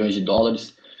 800 milhões de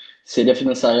dólares, seria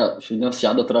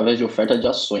financiado através de oferta de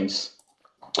ações.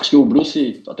 Acho que o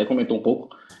Bruce até comentou um pouco,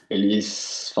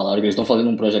 eles falaram que eles estão fazendo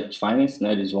um Project Finance,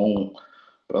 né?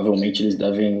 Provavelmente eles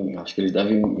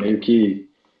devem meio que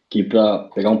para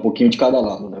pegar um pouquinho de cada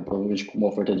lado, né? Provavelmente com uma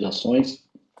oferta de ações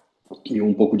e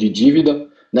um pouco de dívida,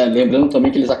 né? Lembrando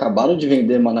também que eles acabaram de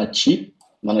vender Manati.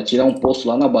 Manati é um posto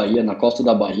lá na Bahia, na costa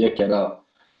da Bahia, que era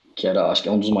acho que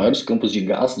é um dos maiores campos de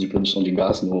gás, de produção de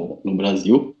gás no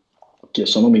Brasil, que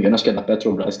se eu não me engano acho que é da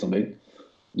Petrobras também.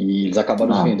 E eles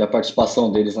acabaram de vender a participação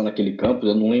deles lá naquele campo.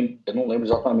 Eu não lembro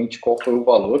exatamente qual foi o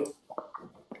valor.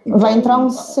 Então, vai entrar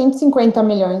uns 150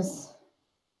 milhões.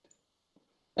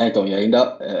 Então, e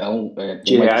ainda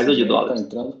de reais ou de dólares?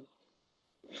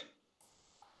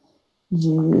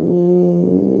 De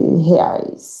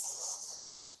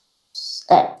reais.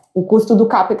 O custo do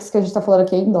CAPEX que a gente está falando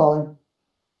aqui é em dólar.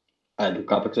 Do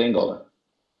CAPEX é em dólar.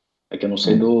 É que eu não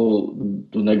sei do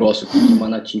negócio do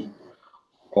Manati,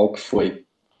 qual que foi.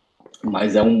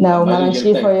 Mas é um... Não, o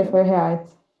Manati foi reais.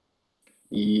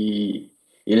 E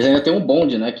eles ainda têm um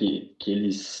bonde, né? Que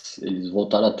eles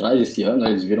voltaram atrás esse ano,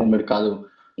 eles viram o mercado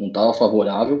não estava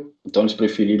favorável, então eles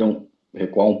preferiram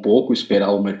recuar um pouco,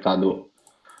 esperar o mercado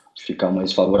ficar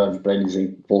mais favorável para eles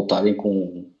voltarem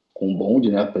com o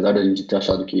bonde, né? Apesar da gente ter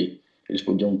achado que eles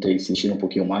podiam ter insistido um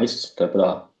pouquinho mais, até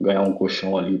para ganhar um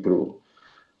colchão ali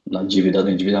na dívida, no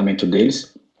endividamento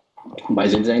deles.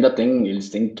 Mas eles ainda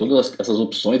têm todas essas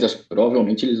opções,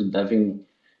 provavelmente eles devem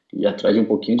ir atrás de um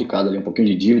pouquinho de cada, ali, um pouquinho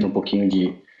de dívida, um pouquinho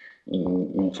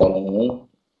em follow-on,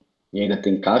 e ainda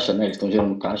tem caixa, né? Eles estão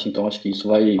gerando caixa, então acho que isso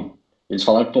vai... Eles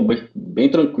falaram que estão bem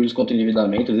tranquilos quanto ao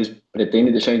endividamento, eles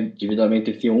pretendem deixar endividamento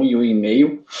entre 1 e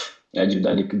 1,5, a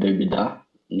dívida líquida EBITDA,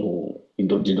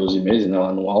 de 12 meses, né,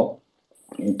 anual.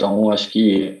 Então acho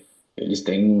que eles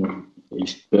têm...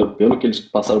 pelo que eles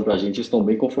passaram para a gente, eles estão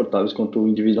bem confortáveis quanto ao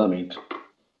endividamento.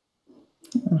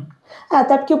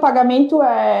 Até porque o pagamento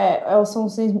são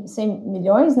 100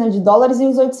 milhões, né, de dólares, e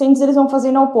os 800 eles vão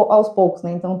fazendo aos poucos,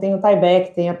 né? Então tem o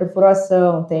tieback, tem a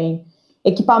perfuração, tem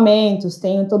equipamentos,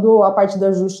 tem toda a parte do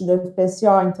ajuste do FPSO,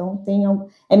 então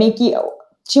é meio que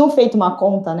tinham feito uma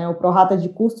conta, né? O prorata de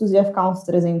custos ia ficar uns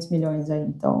 300 milhões aí,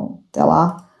 então até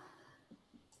lá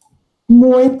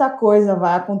muita coisa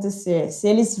vai acontecer. Se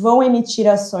eles vão emitir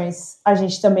ações, a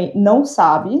gente também não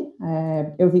sabe.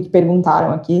 Eu vi que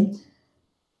perguntaram aqui.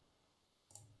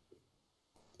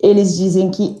 Eles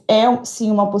dizem que sim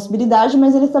uma possibilidade,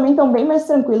 mas eles também estão bem mais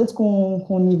tranquilos com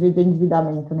o nível de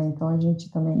endividamento, né? Então a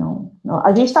gente também não...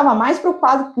 A gente estava mais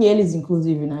preocupado que eles,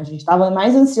 inclusive, né? A gente estava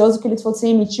mais ansioso que eles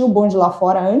fossem emitir o bonde lá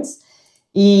fora antes.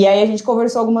 E aí a gente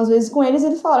conversou algumas vezes com eles e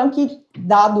eles falaram que,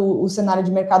 dado o cenário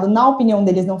de mercado, na opinião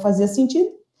deles, não fazia sentido.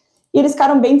 E eles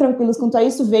ficaram bem tranquilos quanto a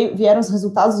isso, vieram os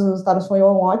resultados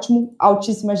foram ótimos,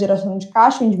 altíssima geração de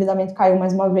caixa, o endividamento caiu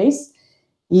mais uma vez,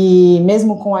 e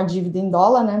mesmo com a dívida em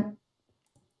dólar, né?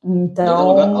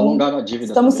 Então, alongaram a dívida.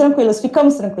 Estamos também tranquilos,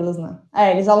 ficamos tranquilos, né?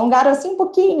 Eles alongaram assim um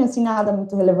pouquinho, assim, nada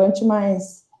muito relevante,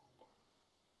 mas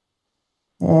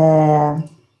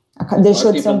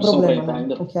deixou de ser um problema,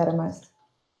 né? O que era mais.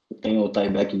 Tem o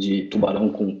tieback de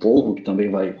Tubarão com Polvo, que também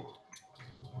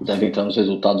deve entrar nos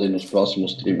resultados aí nos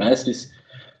próximos trimestres.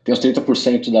 Tem os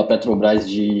 30% da Petrobras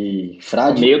de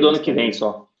frade. Meio do ano que vem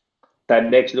só.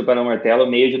 Tieback do Tubarão Martelo,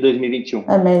 meio de 2021.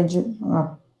 Médio.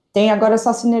 Tem agora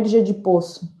essa sinergia de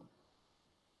poço.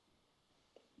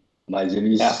 Mas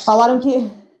eles... Falaram que...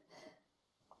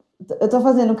 Eu tô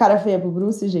fazendo cara feia pro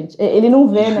Bruce, gente. Ele não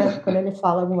vê, né, quando ele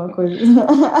fala alguma coisa.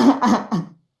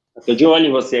 Eu tô de olho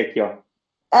em você aqui, ó.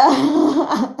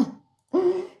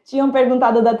 Tinham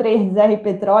perguntado da 3R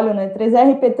Petroleum, né?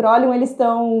 3R Petroleum, eles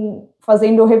estão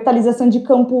fazendo revitalização de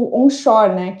campo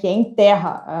onshore, né? Que é em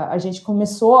terra. A gente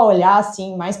começou a olhar,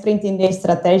 assim, mais para entender a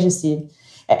estratégia.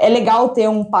 É legal ter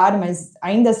um par, mas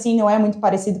ainda assim não é muito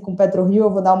parecido com o PetroRio.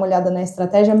 Eu vou dar uma olhada na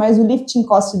estratégia, mas o lifting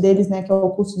cost deles, né? Que é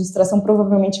o custo de extração,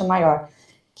 provavelmente é maior.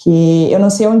 Que eu não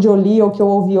sei onde eu li ou que eu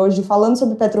ouvi hoje falando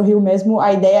sobre PetroRio mesmo,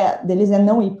 a ideia deles é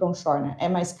não ir para onshore, né? É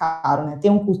mais caro, né?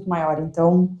 Tem um custo maior,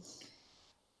 então...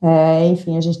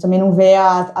 enfim, a gente também não vê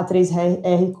a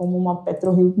 3R como uma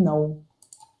PetroRio, não.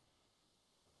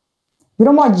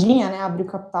 Virou modinha, né? Abrir o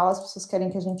capital, as pessoas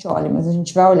querem que a gente olhe, mas a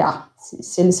gente vai olhar.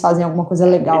 Se eles fazem alguma coisa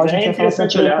legal, a gente vai falar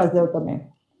para ele fazer também.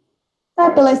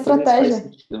 Pela estratégia.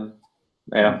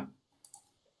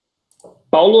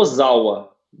 Paulo Zawa,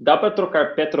 dá para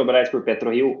trocar Petrobras por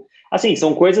PetroRio? Assim,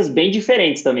 são coisas bem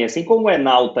diferentes também. Assim como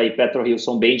Enalta e PetroRio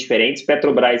são bem diferentes,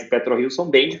 Petrobras e PetroRio são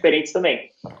bem diferentes também.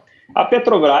 A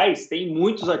Petrobras tem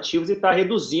muitos ativos e está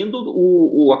reduzindo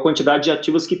a quantidade de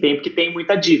ativos que tem, porque tem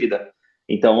muita dívida.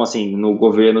 Então, assim, no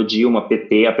governo Dilma,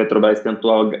 PT, a Petrobras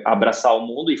tentou abraçar o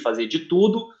mundo e fazer de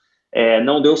tudo.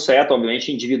 Não deu certo,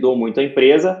 obviamente, endividou muito a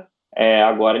empresa.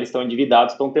 Agora eles estão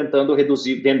endividados, estão tentando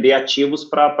vender ativos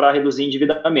para reduzir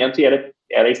endividamento. E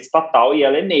ela é estatal e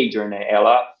ela é major, né?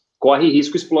 Ela corre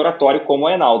risco exploratório como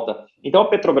a Enalta. Então, a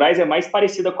Petrobras é mais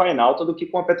parecida com a Enalta do que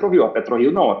com a PetroRio. A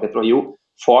PetroRio não, a PetroRio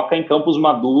foca em campos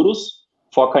maduros,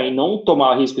 foca em não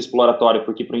tomar risco exploratório,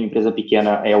 porque para uma empresa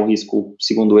pequena o risco,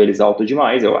 segundo eles, alto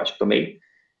demais, eu acho também.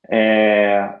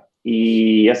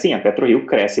 E, assim, a PetroRio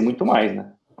cresce muito mais,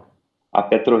 né? A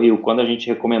PetroRio, quando a gente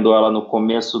recomendou ela no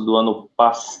começo do ano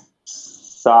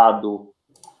passado,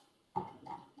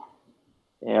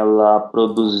 ela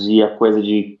produzia coisa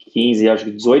de 15, acho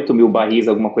que 18 mil barris,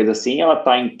 alguma coisa assim, ela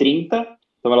está em 30.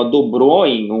 Então, ela dobrou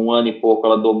em um ano e pouco,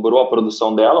 ela dobrou a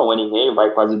produção dela, 1 ano e meio,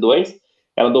 vai quase 2.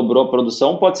 Ela dobrou a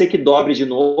produção, pode ser que dobre de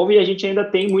novo e a gente ainda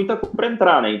tem muita coisa para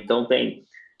entrar, né? Então, tem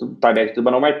o tieback de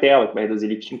Tubarão Martelo, que vai reduzir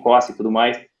lifting cost e tudo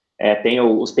mais. Tem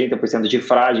os 30% de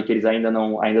frade, que eles ainda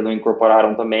não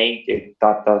incorporaram também, que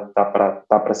tá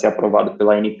para ser aprovado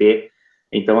pela ANP.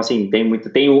 Então, assim,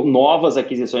 tem novas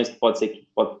aquisições que pode ser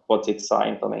que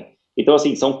saiam também. Então,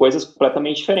 assim, são coisas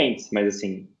completamente diferentes, mas,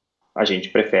 assim, a gente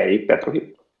prefere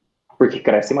PetroRio, porque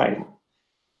cresce mais. Né?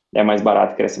 É mais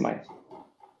barato e cresce mais.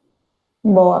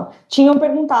 Boa. Tinham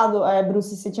perguntado,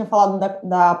 Bruce, você tinha falado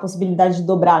da possibilidade de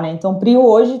dobrar, né? Então, o Prio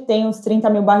hoje tem os 30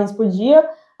 mil barris por dia,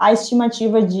 a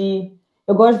estimativa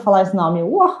eu gosto de falar esse nome,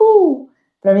 Wahoo!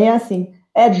 Para mim é assim,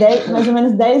 mais ou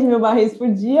menos 10 mil barris por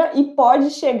dia e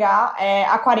pode chegar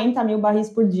a 40 mil barris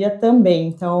por dia também.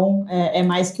 Então, é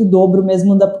mais que o dobro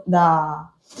mesmo da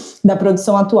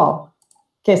produção atual.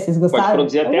 Vocês gostaram? Pode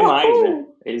produzir até mais, né?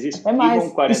 Eles estimam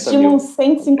 40 mil. Estimam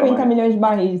 150 milhões de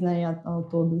barris, né, ao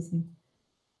todo, assim.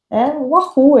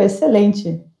 Wahoo,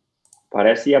 excelente.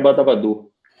 Parece Yabadabadu.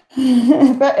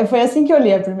 Foi assim que eu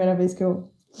li a primeira vez que eu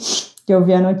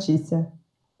vi a notícia.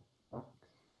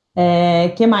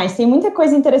 Que mais? Tem muita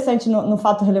coisa interessante no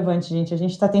fato relevante, gente. A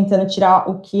gente está tentando tirar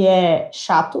o que é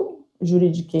chato,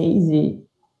 juridiquês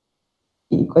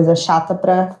e coisa chata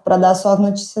para dar só as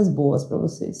notícias boas para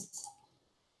vocês.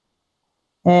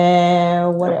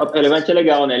 O fato relevante é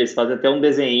legal, né? Eles fazem até um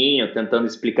desenho tentando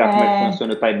explicar como é que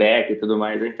funciona o tieback e tudo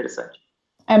mais, é interessante.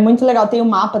 É muito legal, tem o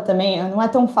mapa também, não é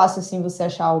tão fácil assim você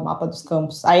achar o mapa dos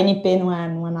campos. A ANP não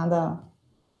é nada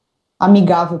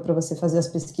amigável para você fazer as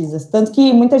pesquisas. Tanto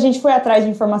que muita gente foi atrás de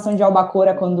informação de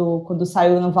Albacora quando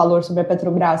saiu no valor sobre a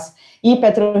Petrobras. E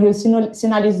PetroRio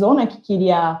sinalizou, né, que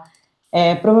queria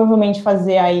provavelmente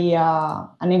fazer aí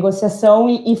a negociação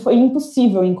e foi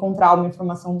impossível encontrar uma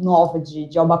informação nova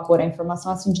de Albacora, a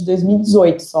informação assim de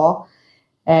 2018 só.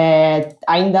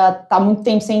 Ainda está muito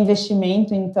tempo sem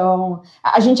investimento, então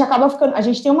a gente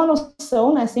tem uma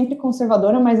noção, né, sempre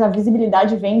conservadora, mas a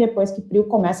visibilidade vem depois que o Prio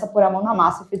começa a pôr a mão na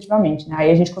massa efetivamente, né? Aí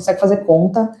a gente consegue fazer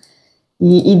conta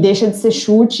e deixa de ser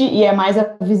chute e é mais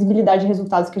a visibilidade de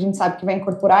resultados que a gente sabe que vai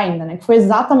incorporar ainda, né? Que foi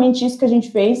exatamente isso que a gente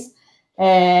fez,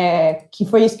 que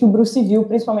foi isso que o Bruce viu,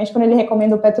 principalmente quando ele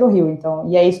recomenda o PetroRio, então,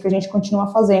 e é isso que a gente continua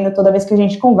fazendo, toda vez que a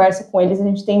gente conversa com eles, a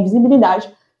gente tem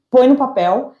visibilidade, põe no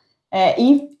papel,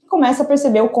 e começa a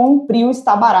perceber o quão o Prio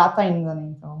está barato ainda,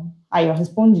 né? Então, aí eu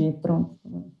respondi, pronto.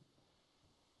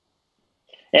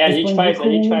 A gente faz,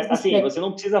 assim, você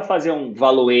não precisa fazer um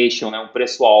valuation, né, um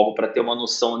preço-alvo para ter uma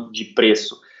noção de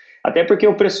preço. Até porque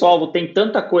o preço-alvo tem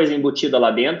tanta coisa embutida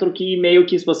lá dentro que meio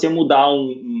que se você mudar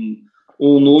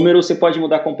um número, você pode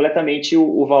mudar completamente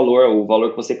o valor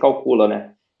que você calcula,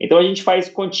 né? Então, a gente faz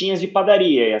continhas de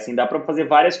padaria, e assim, dá para fazer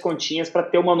várias continhas para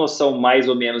ter uma noção mais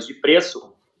ou menos de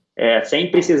preço,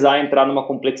 sem precisar entrar numa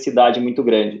complexidade muito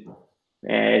grande.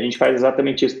 A gente faz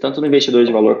exatamente isso, tanto no investidor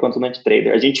de valor quanto no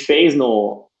anti-trader. A gente fez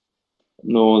no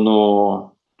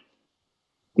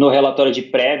relatório de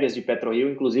prévias de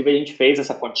PetroRio, inclusive a gente fez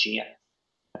essa continha.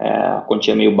 A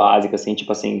continha meio básica, assim,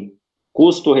 tipo assim,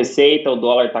 custo, receita, o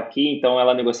dólar está aqui, então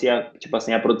ela negocia, tipo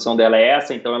assim, a produção dela é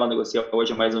essa, então ela negocia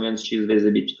hoje mais ou menos X vezes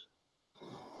EBITDA.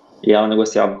 E ela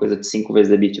negociava coisa de 5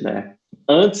 vezes EBITDA, né?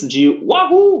 Antes de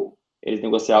Wahoo! Eles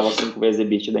negociavam 5 vezes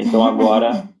EBITDA, então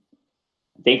agora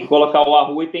tem que colocar o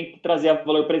Wahoo e tem que trazer o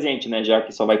valor presente, né? Já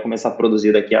que só vai começar a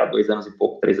produzir daqui a 2 anos e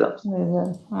pouco, 3 anos.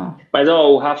 Mas,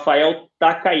 ó, o Rafael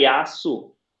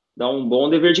Takayasu dá um bom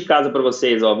dever de casa para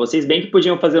vocês, ó. Vocês bem que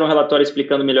podiam fazer um relatório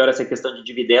explicando melhor essa questão de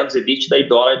dividendos, EBITDA e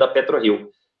dólar da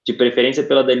PetroRio. De preferência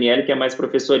pela Daniele, que é mais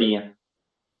professorinha.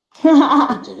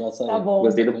 Tá bom.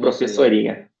 Gostei do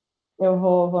professorinha. Eu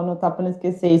vou anotar para não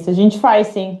esquecer isso. A gente faz,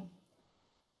 sim.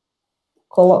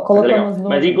 Colocamos no...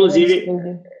 Mas, inclusive...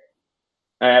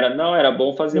 Era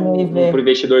bom fazer um para o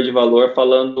investidor de valor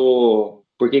falando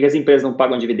por que as empresas não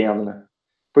pagam dividendo, né?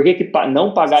 Por que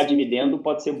não pagar dividendo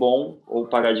pode ser bom ou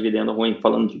pagar dividendo ruim,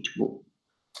 falando de, tipo,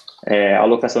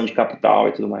 alocação de capital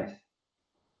e tudo mais.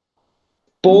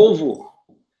 Polvo!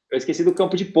 Eu esqueci do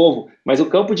campo de polvo, mas o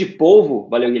campo de polvo,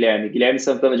 valeu, Guilherme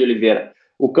Santana de Oliveira,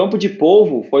 o campo de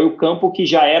polvo foi o campo que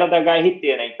já era da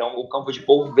HRT, né? Então, o campo de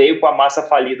polvo veio com a massa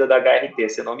falida da HRT,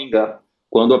 se eu não me engano,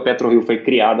 quando a PetroRio foi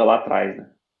criada lá atrás, né?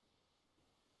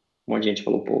 Um monte de gente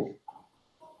falou polvo.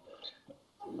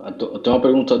 Tem uma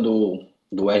pergunta do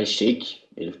R-Shake,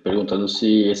 ele perguntando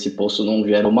se esse poço não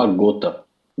vier uma gota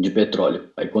de petróleo.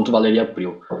 Aí quanto valeria a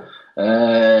Prio?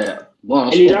 Bom,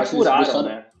 eles já furaram,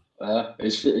 né?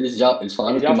 Eles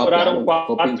falaram que furaram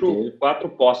 4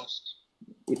 poços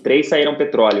e 3 saíram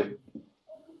petróleo.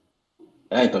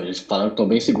 Então, eles falaram que estão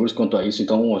bem seguros quanto a isso,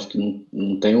 então acho que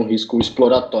não tem um risco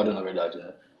exploratório, na verdade,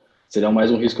 né? Seria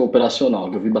mais um risco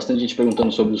operacional. Eu vi bastante gente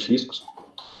perguntando sobre os riscos.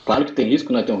 Claro que tem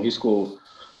risco, né? Tem um risco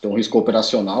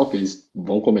operacional, que eles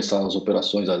vão começar as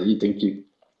operações ali, tem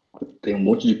um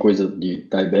monte de coisa de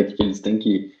tieback que eles têm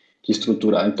que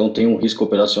estruturar, então tem um risco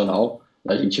operacional.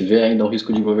 A gente vê ainda um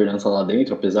risco de governança lá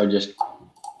dentro, apesar de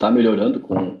estar melhorando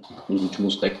com os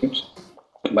últimos tempos.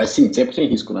 Mas sim, sempre tem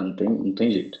risco, né? Não tem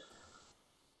jeito.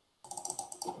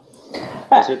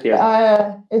 Com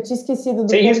certeza. Eu tinha esquecido do...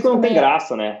 Sem risco não tem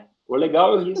graça, né? O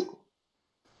legal é o risco.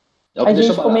 A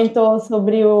gente comentou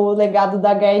sobre o legado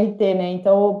da HRT, né?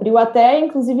 Então, o Prio até,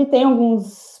 inclusive, tem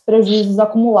alguns prejuízos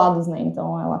acumulados, né?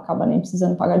 Então, ela acaba nem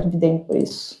precisando pagar dividendo por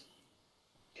isso.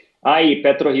 Aí,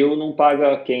 PetroRio não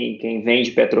paga, quem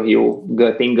vende PetroRio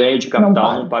tem ganho de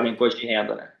capital, não paga imposto de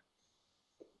renda, né?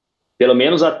 Pelo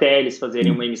menos até eles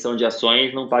fazerem uma emissão de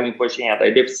ações, não paga imposto de renda.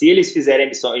 Aí, se eles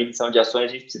fizerem emissão de ações,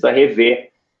 a gente precisa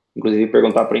rever, inclusive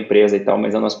perguntar para a empresa e tal,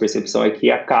 mas a nossa percepção é que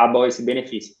acaba esse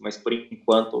benefício. Mas, por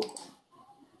enquanto,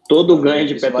 todo o ganho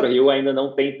de PetroRio ainda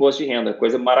não tem imposto de renda.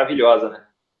 Coisa maravilhosa, né?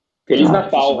 Feliz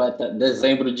Natal! Isso vai até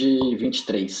dezembro de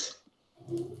 23.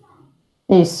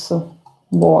 Isso.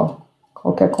 Boa.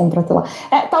 Qualquer compra até lá.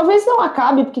 Talvez não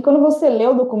acabe, porque quando você lê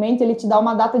o documento, ele te dá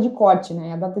uma data de corte,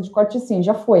 né? A data de corte, sim,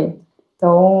 já foi.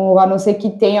 Então, a não ser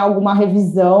que tenha alguma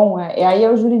revisão, aí é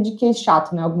o juridiquês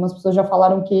chato, né? Algumas pessoas já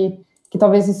falaram que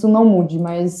talvez isso não mude,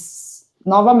 mas,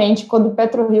 novamente, quando o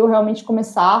PetroRio realmente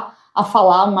começar a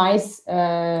falar mais,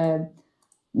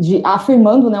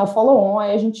 afirmando, né, o follow-on,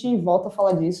 aí a gente volta a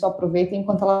falar disso, aproveita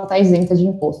enquanto ela está isenta de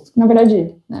imposto. Na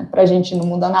verdade, né, para a gente não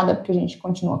muda nada, porque a gente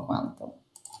continua com ela, então.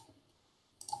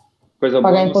 Coisa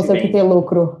pagar imposto é que ter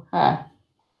lucro.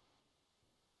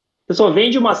 Pessoal,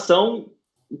 vende uma ação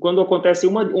quando acontece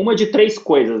uma de 3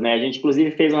 coisas, né? A gente,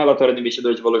 inclusive, fez um relatório do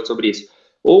investidor de valor sobre isso.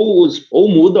 Ou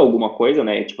muda alguma coisa,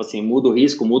 né? Tipo assim, muda o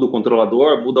risco, muda o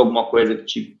controlador, muda alguma coisa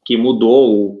que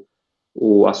mudou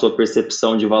a sua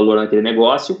percepção de valor naquele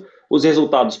negócio, os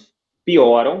resultados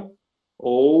pioram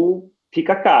ou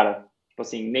fica cara. Tipo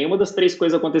assim, nenhuma das 3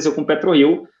 coisas aconteceu com o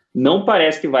PetroRio, não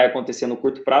parece que vai acontecer no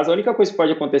curto prazo. A única coisa que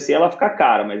pode acontecer é ela ficar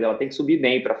cara, mas ela tem que subir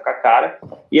bem para ficar cara.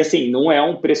 E assim, não é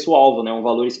um preço-alvo, né? Um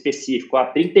valor específico.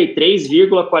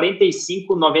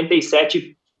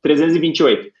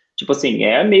 33,4597,328. Tipo assim,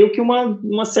 é meio que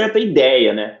uma certa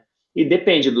ideia, né? E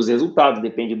depende dos resultados,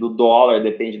 depende do dólar,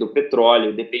 depende do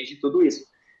petróleo, depende de tudo isso.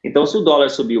 Então, se o dólar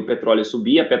subir, o petróleo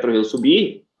subir, a PetroRio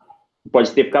subir,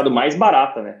 pode ter ficado mais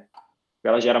barata, né?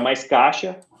 Ela gera mais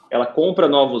caixa, ela compra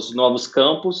novos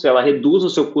campos, ela reduz o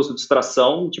seu custo de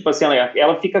extração, tipo assim,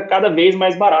 ela fica cada vez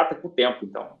mais barata com o tempo,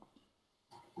 então.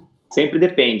 Sempre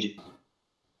depende.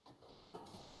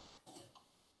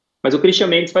 Mas o Christian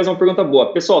Mendes faz uma pergunta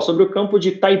boa. Pessoal, sobre o campo de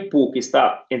Itaipu, que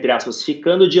está, entre aspas,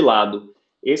 ficando de lado,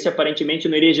 esse aparentemente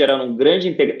não iria gerar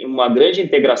uma grande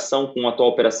integração com a atual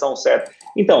operação, certo?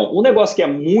 Então, um negócio que é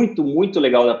muito, muito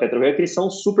legal da PetroRio é que eles são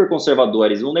super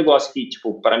conservadores. Um negócio que,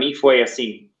 tipo, para mim foi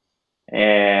assim,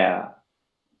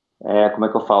 como é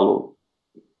que eu falo?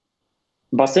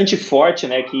 Bastante forte,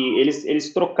 né? Que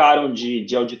eles trocaram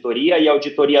de auditoria, e a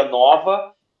auditoria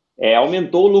nova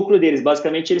aumentou o lucro deles.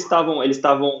 Basicamente, eles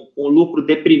estavam com o lucro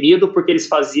deprimido porque eles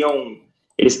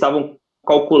estavam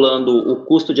calculando o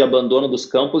custo de abandono dos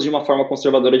campos de uma forma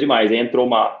conservadora demais. Aí entrou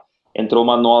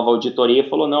uma nova auditoria e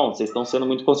falou, não, vocês estão sendo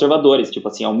muito conservadores, tipo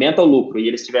assim, aumenta o lucro, e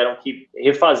eles tiveram que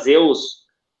refazer os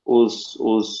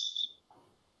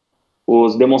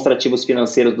demonstrativos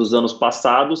financeiros dos anos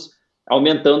passados,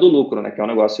 aumentando o lucro, né, que é um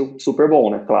negócio super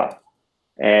bom, né, claro.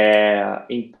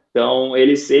 Então,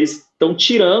 eles estão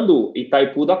tirando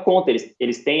Itaipu da conta,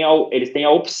 eles têm a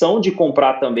opção de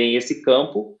comprar também esse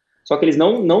campo, só que eles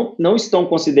não estão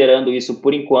considerando isso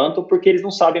por enquanto, porque eles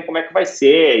não sabem como é que vai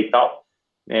ser e tal.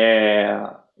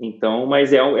 Então,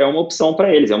 mas é uma opção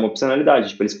para eles, é uma opcionalidade.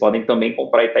 Tipo, eles podem também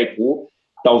comprar Itaipu,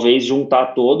 talvez juntar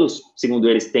todos, segundo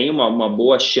eles, têm uma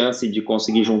boa chance de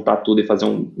conseguir juntar tudo e fazer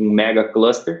um mega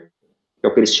cluster, que é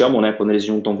o que eles chamam, né, quando eles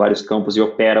juntam vários campos e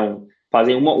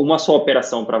fazem uma só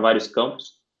operação para vários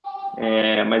campos.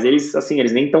 Mas eles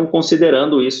nem estão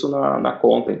considerando isso na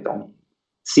conta, então...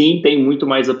 Sim, tem muito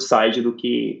mais upside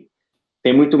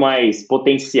tem muito mais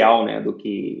potencial, né, do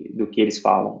que eles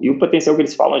falam. E o potencial que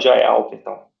eles falam já é alto,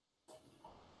 então.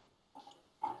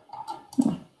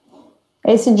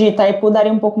 Esse de Itaipu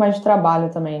daria um pouco mais de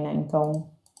trabalho também, né, então...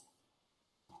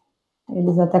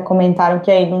 Eles até comentaram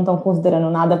que aí não estão considerando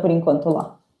nada por enquanto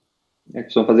lá.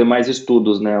 Precisam fazer mais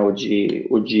estudos, né, o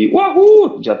de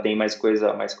Wahoo! Já tem mais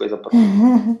coisa para...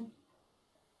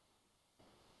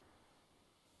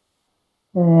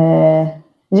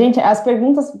 Gente, as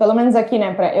perguntas, pelo menos aqui,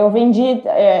 né, eu vendi,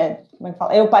 como é que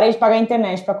fala? Eu parei de pagar a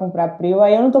internet para comprar a Prio,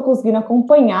 aí eu não estou conseguindo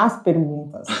acompanhar as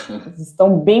perguntas. Elas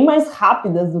estão bem mais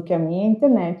rápidas do que a minha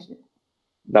internet.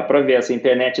 Dá para ver, essa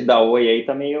internet da Oi aí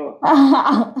tá meio...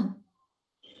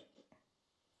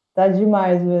 Tá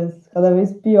demais mesmo, cada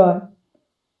vez pior.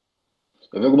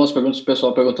 Eu vi algumas perguntas do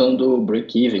pessoal perguntando do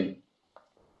break-even.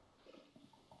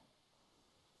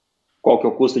 Qual que é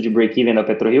o custo de break-even da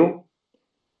PetroRio?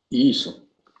 Isso.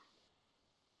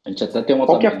 A gente até tem uma...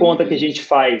 Qual que é a conta que a gente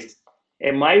faz?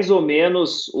 É mais ou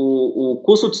menos, o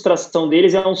custo de extração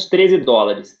deles é uns $13.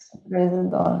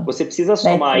 $13. Você precisa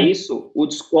somar isso, o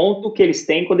desconto que eles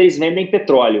têm quando eles vendem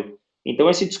petróleo. Então,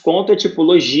 esse desconto é tipo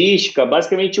logística.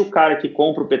 Basicamente, o cara que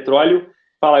compra o petróleo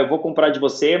fala, eu vou comprar de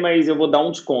você, mas eu vou dar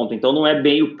um desconto. Então, não é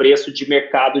bem o preço de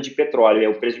mercado de petróleo, é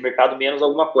o preço de mercado menos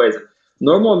alguma coisa.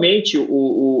 Normalmente,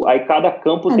 aí cada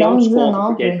campo tem um desconto, 19.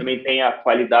 Porque aí também tem a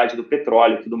qualidade do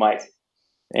petróleo e tudo mais.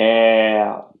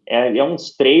 É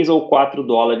uns $3 ou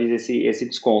 $4 esse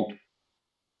desconto.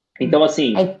 Então,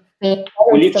 assim,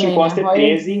 o lifting cost é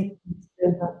 13,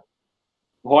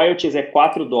 royalties é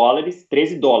 $4,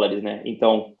 $13, né?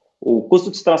 Então, o custo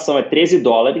de extração é $13,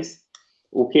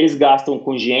 o que eles gastam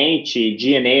com gente,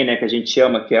 G&A, né, que a gente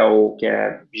chama, que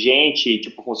é gente,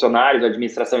 tipo funcionários,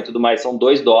 administração e tudo mais, são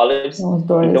 $2,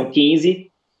 então 15,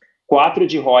 4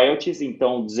 de royalties,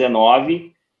 então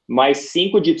 19, mais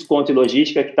 5 de desconto e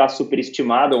logística, que está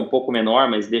superestimado, é um pouco menor,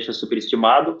 mas deixa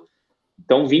superestimado,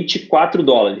 então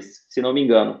 $24, se não me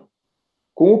engano.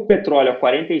 Com o petróleo a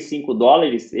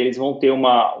 $45, eles vão ter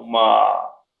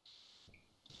uma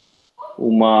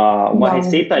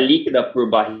receita líquida por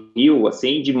barril,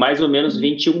 assim, de mais ou menos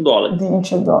 $21.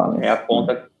 $20. É a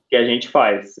conta que a gente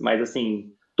faz. Mas,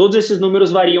 assim, todos esses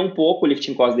números variam um pouco. O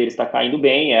lifting cost deles está caindo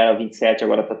bem, era 27,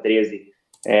 agora está 13.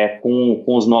 Com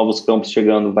os novos campos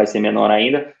chegando, vai ser menor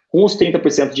ainda. Com os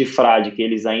 30% de frade que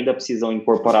eles ainda precisam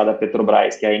incorporar da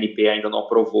Petrobras, que a ANP ainda não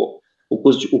aprovou, o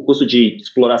custo de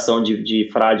exploração de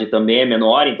frade também é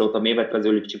menor, então também vai trazer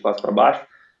o lifting cost para baixo.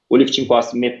 O lifting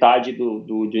cost, metade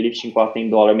do lifting cost em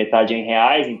dólar, metade em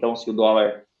reais, então se o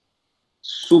dólar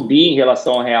subir em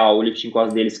relação ao real, o lifting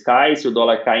cost deles cai, se o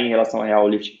dólar cair em relação ao real, o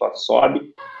lifting cost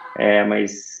sobe,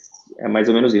 mas é mais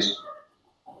ou menos isso.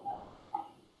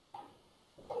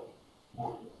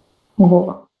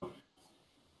 Boa.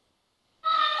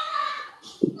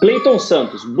 Cleiton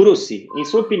Santos, Bruce, em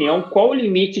sua opinião, qual o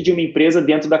limite de uma empresa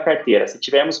dentro da carteira? Se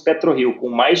tivermos PetroRio com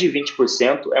mais de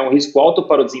 20%, é um risco alto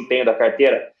para o desempenho da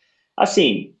carteira?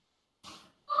 Assim,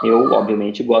 eu,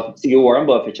 obviamente, gosto de seguir o Warren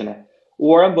Buffett, né?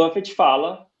 O Warren Buffett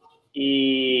fala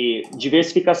e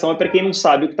diversificação é para quem não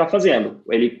sabe o que está fazendo.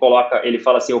 Ele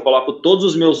fala assim, eu coloco todos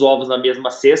os meus ovos na mesma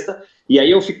cesta e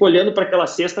aí eu fico olhando para aquela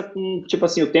cesta com, tipo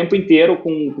assim, o tempo inteiro,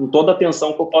 com toda a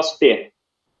atenção que eu posso ter.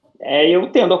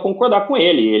 Eu tendo a concordar com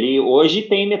ele. Ele hoje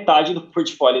tem metade do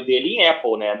portfólio dele em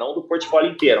Apple, né? Não do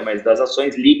portfólio inteiro, mas das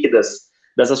ações líquidas,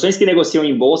 das ações que negociam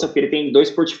em bolsa, porque ele tem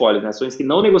 2 portfólios, né? Ações que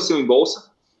não negociam em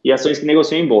bolsa e ações que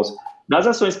negociam em bolsa. Das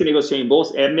ações que negociam em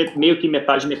bolsa, é meio que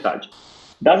metade.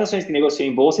 Das ações que negociam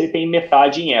em bolsa, ele tem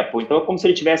metade em Apple. Então, é como se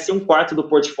ele tivesse 1/4 do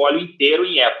portfólio inteiro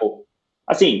em Apple.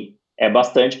 Assim, é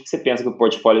bastante, porque você pensa que o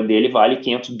portfólio dele vale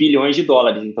 500 bilhões de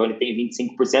dólares. Então, ele tem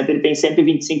 25%, ele tem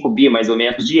 125 bi, mais ou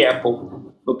menos, de Apple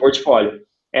no portfólio.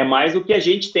 É mais do que a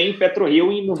gente tem em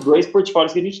PetroRio e nos 2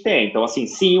 portfólios que a gente tem. Então, assim,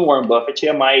 sim, o Warren Buffett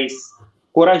é mais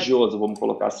corajoso, vamos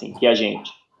colocar assim, que a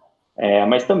gente.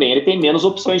 Mas também ele tem menos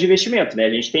opções de investimento, né? A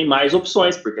gente tem mais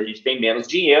opções, porque a gente tem menos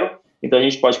dinheiro, então a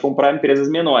gente pode comprar empresas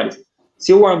menores.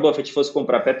 Se o Warren Buffett fosse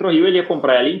comprar a PetroRio, ele ia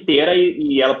comprar ela inteira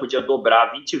e ela podia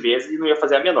dobrar 20 vezes e não ia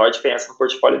fazer a menor diferença no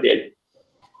portfólio dele.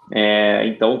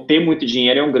 Então, ter muito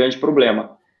dinheiro é um grande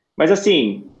problema. Mas,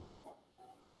 assim,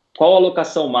 qual a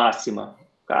alocação máxima?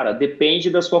 Cara,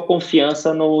 depende da sua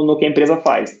confiança no que a empresa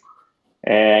faz.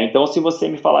 Então, se você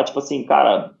me falar, tipo assim,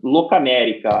 cara,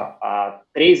 Locamérica a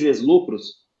 3 vezes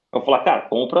lucros, eu vou falar, cara,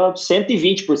 compra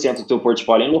 120% do teu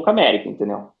portfólio em Locamérica,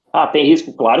 entendeu? Tem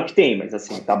risco? Claro que tem, mas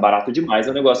assim, tá barato demais,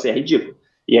 o negócio é ridículo.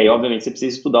 E aí, obviamente, você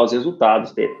precisa estudar os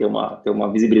resultados, ter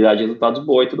uma visibilidade de resultados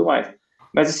boa e tudo mais.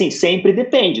 Mas assim, sempre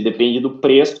depende do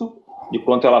preço, de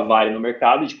quanto ela vale no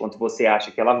mercado, de quanto você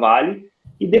acha que ela vale,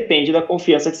 e depende da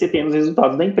confiança que você tem nos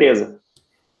resultados da empresa.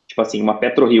 Tipo assim, uma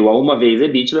PetroRio a 1 vez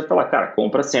EBITDA vai falar, cara,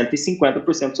 compra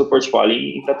 150% do seu portfólio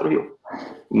em PetroRio.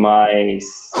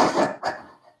 Mas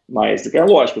é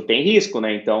lógico, tem risco,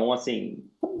 né? Então, assim,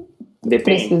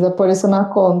 depende. Precisa pôr isso na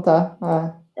conta.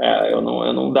 Eu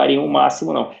não daria um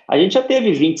máximo, não. A gente já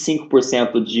teve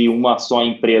 25% de uma só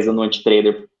empresa no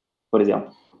antitrader, por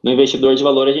exemplo. No investidor de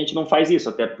valor, a gente não faz isso,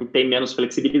 até porque tem menos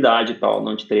flexibilidade e tal.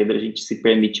 No antitrader, a gente se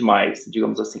permite mais,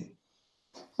 digamos assim.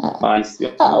 Mas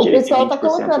o pessoal está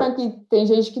colocando aqui, tem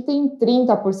gente que tem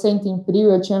 30% em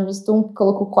PRIO, eu tinha visto um que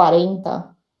colocou 40%.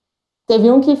 Teve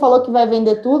um que falou que vai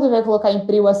vender tudo e vai colocar em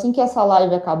PRIO assim que essa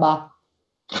live acabar.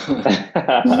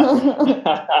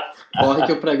 Corre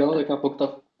que o pregão daqui a pouco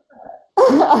tá...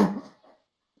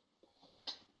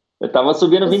 Eu tava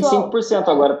subindo 25%,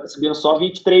 agora tá subindo só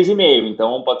 23,5%,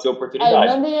 então pode ser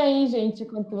oportunidade. Mandem aí, gente,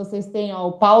 quanto que vocês têm.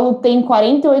 O Paulo tem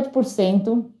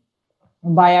 48%. O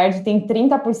Bayard tem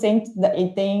 30%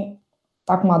 e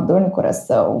tá com uma dor no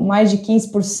coração. Mais de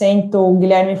 15%, o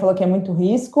Guilherme falou que é muito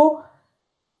risco.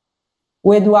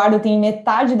 O Eduardo tem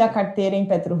metade da carteira em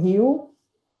PetroRio.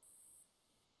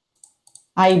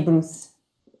 Aí, Bruce.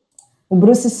 O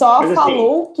Bruce só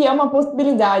falou que é uma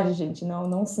possibilidade, gente.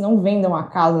 Não vendam a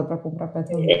casa para comprar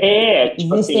PetroRio.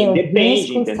 Tipo assim,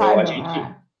 depende, entendeu?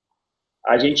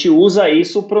 A gente usa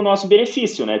isso para o nosso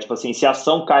benefício, né? Tipo assim, se a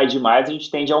ação cai demais, a gente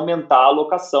tende a aumentar a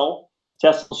alocação. Se a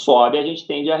ação sobe, a gente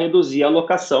tende a reduzir a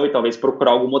alocação e talvez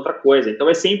procurar alguma outra coisa. Então,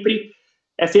 é sempre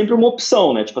uma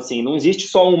opção, né? Tipo assim, não existe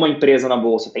só uma empresa na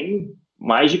bolsa, tem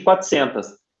mais de 400.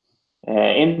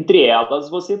 Entre elas,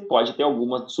 você pode ter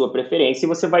alguma de sua preferência e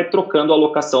você vai trocando a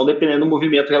alocação dependendo do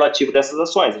movimento relativo dessas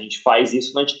ações. A gente faz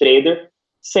isso no antitrader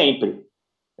sempre.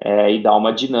 E dá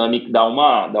uma dinâmica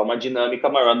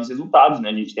maior nos resultados, né?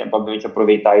 A gente tenta, obviamente,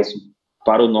 aproveitar isso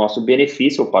para o nosso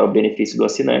benefício ou para o benefício do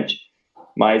assinante.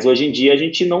 Mas hoje em dia a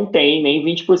gente não tem nem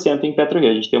 20% em PetroRio,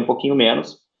 a gente tem um pouquinho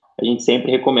menos. A gente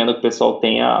sempre recomenda que o pessoal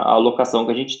tenha a alocação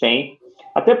que a gente tem.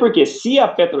 Até porque se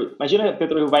imagina a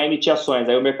PetroRio vai emitir ações,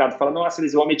 aí o mercado fala, nossa,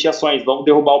 eles vão emitir ações, vamos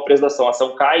derrubar o preço da ação, a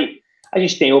ação cai, a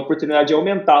gente tem a oportunidade de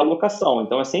aumentar a alocação.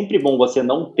 Então é sempre bom você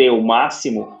não ter o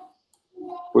máximo,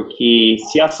 porque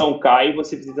se a ação cai,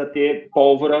 você precisa ter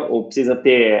pólvora ou precisa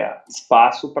ter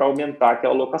espaço para aumentar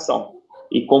aquela alocação.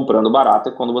 E comprando barato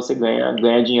é quando você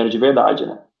ganha dinheiro de verdade,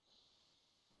 né?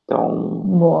 Então,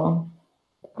 boa.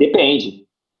 Depende.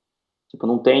 Tipo,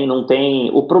 não tem...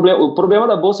 O problema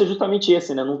da bolsa é justamente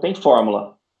esse, né? Não tem fórmula.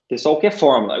 O pessoal quer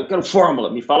fórmula. Eu quero fórmula.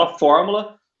 Me fala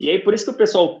fórmula. E aí, por isso que o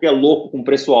pessoal fica louco com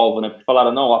preço-alvo, né? Porque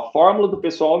falaram, não, a fórmula do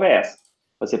preço-alvo é essa.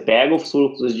 Você pega os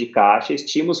fluxos de caixa,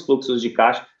 estima os fluxos de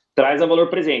caixa, traz a valor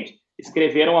presente.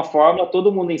 Escreveram a fórmula,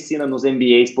 todo mundo ensina nos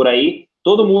MBAs por aí,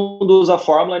 todo mundo usa a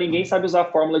fórmula, ninguém sabe usar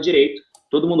a fórmula direito,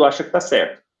 todo mundo acha que está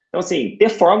certo. Então, assim, ter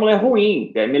fórmula é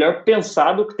ruim, é melhor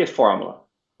pensar do que ter fórmula.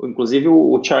 Inclusive,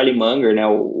 o Charlie Munger, né,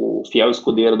 o fiel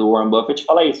escudeiro do Warren Buffett,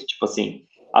 fala isso, tipo assim,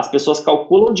 as pessoas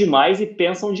calculam demais e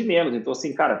pensam de menos. Então,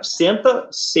 assim, cara,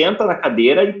 senta na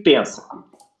cadeira e pensa.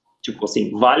 Tipo assim,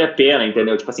 vale a pena,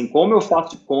 entendeu? Tipo assim, como eu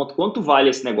faço de conta, quanto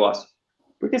vale esse negócio?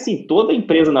 Porque, assim, toda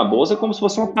empresa na bolsa é como se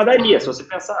fosse uma padaria. Se você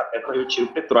pensar, eu tiro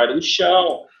o petróleo do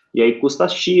chão, e aí custa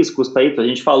X, custa Y. A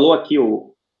gente falou aqui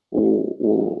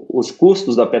os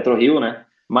custos da PetroRio, né?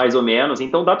 mais ou menos.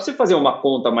 Então, dá para você fazer uma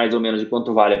conta mais ou menos de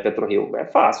quanto vale a PetroRio. É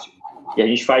fácil. E a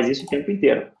gente faz isso o tempo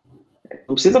inteiro.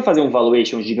 Não precisa fazer um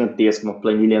valuation gigantesco, uma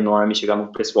planilha enorme, chegar no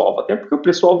preço-alvo. Até porque o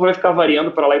preço-alvo vai ficar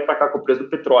variando para lá e para cá com o preço do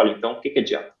petróleo. Então, o que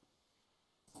adianta?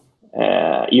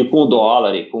 E com o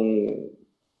dólar, e com,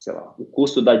 sei lá, o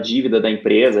custo da dívida da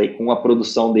empresa, e com a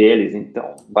produção deles.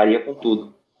 Então, varia com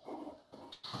tudo.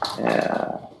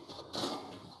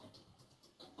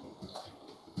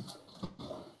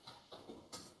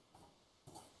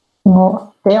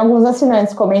 Tem alguns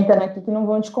assinantes comentando aqui que não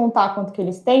vão te contar quanto que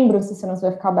eles têm, Bruce, senão você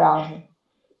vai ficar bravo.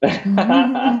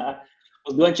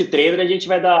 Os do anti-trader a gente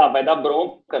vai dar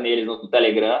bronca neles no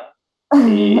Telegram.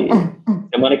 E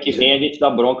semana que vem a gente dá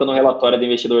bronca no relatório do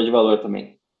investidor de valor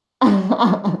também.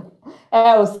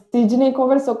 O Sidney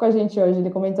conversou com a gente hoje, ele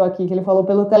comentou aqui que ele falou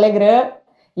pelo Telegram,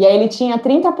 e aí ele tinha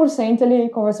 30%, ele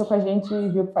conversou com a gente e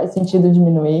viu que faz sentido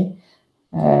diminuir.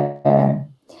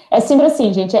 É sempre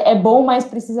assim, gente, é bom, mas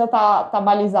precisa estar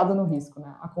balizado no risco,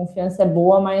 né? A confiança é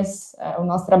boa, mas o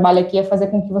nosso trabalho aqui é fazer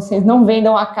com que vocês não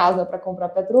vendam a casa para comprar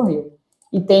PetroRio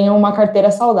e tenham uma carteira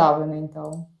saudável, né?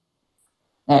 Então,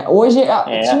 hoje,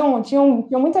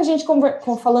 tinha muita gente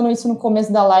falando isso no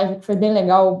começo da live, que foi bem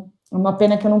legal, uma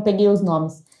pena que eu não peguei os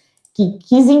nomes, que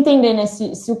quis entender, né,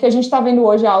 se o que a gente está vendo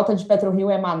hoje, a alta de PetroRio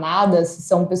é manada, se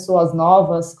são pessoas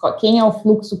novas, quem é o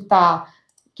fluxo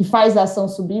que faz a ação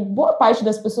subir. Boa parte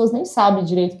das pessoas nem sabe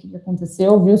direito o que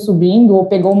aconteceu, viu subindo, ou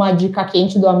pegou uma dica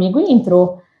quente do amigo e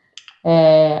entrou.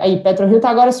 Aí, PetroRio está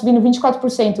agora subindo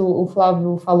 24%, o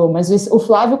Flávio falou, mas o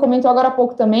Flávio comentou agora há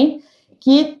pouco também,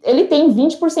 que ele tem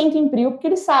 20% em PRIO, porque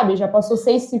ele sabe, já passou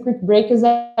 6 circuit breakers,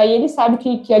 aí ele sabe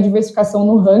que a diversificação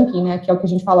no ranking, né, que é o que a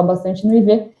gente fala bastante no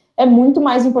IV, é muito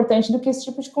mais importante do que esse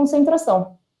tipo de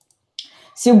concentração.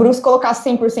 Se o Bruce colocasse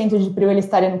 100% de PRIO, ele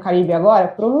estaria no Caribe agora?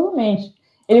 Provavelmente.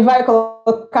 Ele vai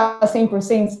colocar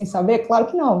 100% sem saber? Claro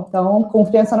que não. Então,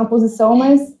 confiança na posição,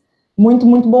 mas muito,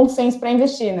 muito bom senso para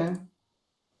investir, né?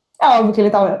 É óbvio que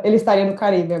ele estaria no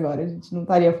Caribe agora, a gente não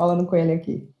estaria falando com ele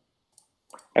aqui.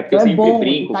 É porque eu sempre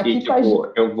brinco que, tipo,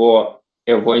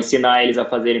 eu vou ensinar eles a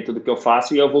fazerem tudo que eu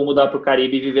faço e eu vou mudar para o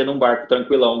Caribe e viver num barco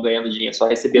tranquilão, ganhando dinheiro, só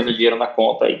recebendo dinheiro na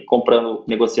conta e comprando,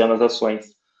 negociando as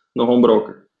ações no home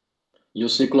broker. E o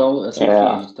ciclo é sempre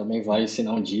a gente também vai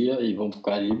ensinar um dia e vamos para o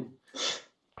Caribe.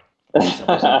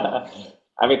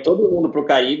 Vai todo mundo para o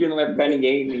Caribe e não vai ficar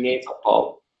ninguém em São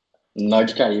Paulo.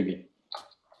 Norte Caribe.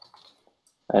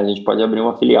 A gente pode abrir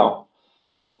uma filial.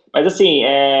 Mas, assim,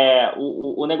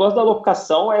 o negócio da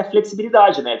alocação é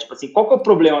flexibilidade, né? Tipo assim, qual que é o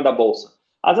problema da Bolsa?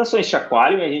 As ações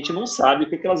chacoalham e a gente não sabe o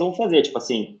que elas vão fazer. Tipo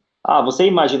assim, você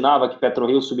imaginava que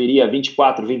PetroRio subiria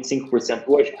 24%, 25%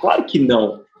 hoje? Claro que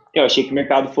não. Eu achei que o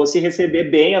mercado fosse receber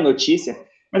bem a notícia.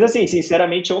 Mas, assim,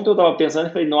 sinceramente, ontem eu estava pensando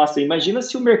e falei, nossa, imagina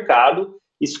se o mercado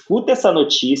escuta essa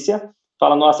notícia,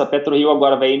 fala, nossa, a PetroRio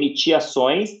agora vai emitir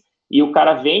ações, e o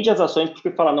cara vende as ações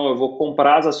porque fala, não, eu vou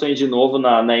comprar as ações de novo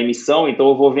na emissão, então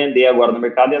eu vou vender agora no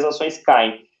mercado e as ações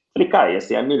caem. Falei, cara,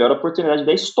 essa é a melhor oportunidade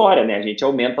da história, né? A gente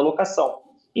aumenta a alocação.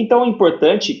 Então, é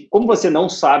importante, como você não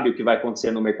sabe o que vai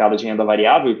acontecer no mercado de renda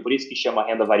variável, e por isso que chama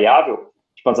renda variável,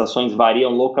 tipo, as ações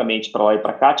variam loucamente para lá e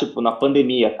para cá, tipo, na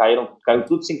pandemia, caiu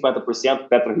tudo 50%, o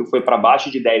PetroRio foi para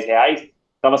baixo de R$10,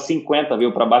 estava 50,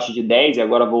 veio para baixo de 10 e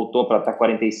agora voltou para estar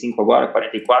 45 agora,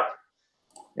 44.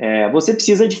 Você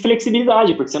precisa de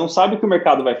flexibilidade, porque você não sabe o que o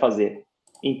mercado vai fazer.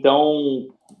 Então,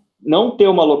 não ter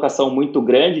uma alocação muito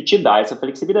grande te dá essa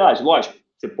flexibilidade. Lógico,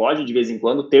 você pode, de vez em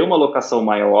quando, ter uma alocação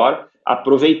maior,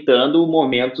 aproveitando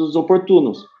momentos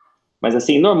oportunos. Mas,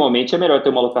 assim, normalmente é melhor ter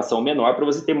uma alocação menor para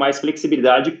você ter mais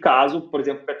flexibilidade caso, por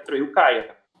exemplo, o PetroRio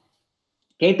caia.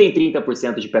 Quem tem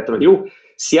 30% de PetroRio,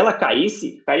 se ela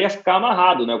caísse, o cara ia ficar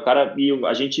amarrado, né?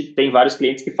 A gente tem vários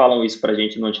clientes que falam isso para a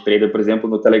gente no Antitrader, por exemplo,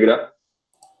 no Telegram.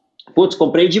 Putz,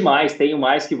 comprei demais, tenho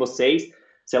mais que vocês,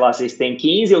 sei lá, vocês têm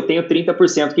 15%, eu tenho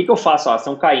 30%, o que eu faço? A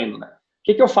ação caindo, né?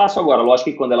 O que eu faço agora?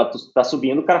 Lógico que quando ela está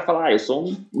subindo, o cara fala, eu sou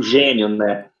um gênio,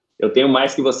 né? Eu tenho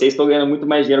mais que vocês, estou ganhando muito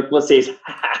mais dinheiro que vocês.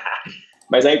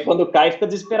 Mas aí quando cai, fica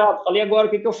desesperado. Falei, agora, o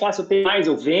que eu faço? Eu tenho mais,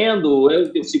 eu vendo,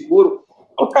 eu seguro.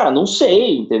 Cara, não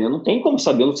sei, entendeu? Não tem como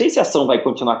saber, eu não sei se a ação vai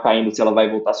continuar caindo, se ela vai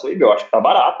voltar a subir, eu acho que tá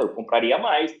barata, eu compraria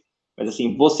mais. Mas,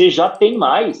 assim, você já tem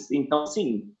mais, então,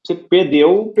 assim, você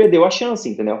perdeu a chance,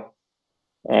 entendeu?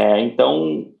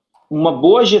 Então, uma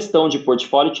boa gestão de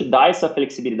portfólio te dá essa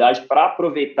flexibilidade para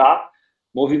aproveitar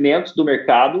movimentos do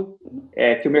mercado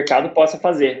que o mercado possa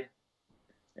fazer.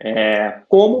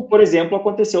 Como, por exemplo,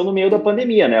 aconteceu no meio da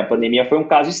pandemia, né? A pandemia foi um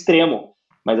caso extremo,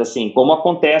 mas, assim, como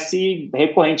acontece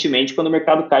recorrentemente quando o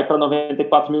mercado cai para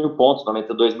 94 mil pontos,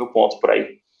 92 mil pontos por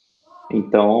aí.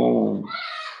 Então...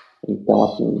 Então,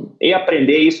 assim, e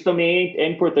aprender isso também é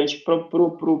importante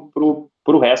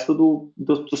pro resto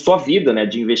da sua vida, né,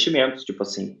 de investimentos, tipo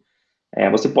assim.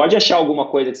 Você pode achar alguma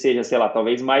coisa que seja, sei lá,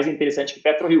 talvez mais interessante que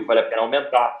PetroRio, vale a pena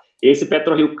aumentar. Esse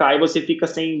PetroRio cai,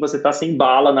 você tá sem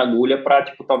bala na agulha para,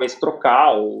 tipo, talvez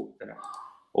trocar, ou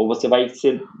você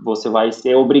vai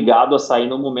ser obrigado a sair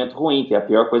num momento ruim, que é a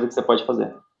pior coisa que você pode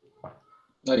fazer.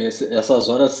 Essas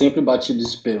horas sempre bate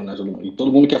desespero, né? E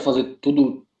todo mundo quer fazer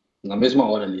tudo na mesma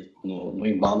hora ali, no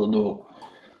embalo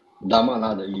da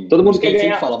manada. E todo mundo quer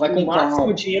ganhar vai com o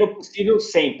máximo de dinheiro possível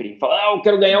sempre. Fala, eu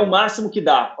quero ganhar o máximo que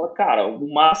dá. Fala, cara,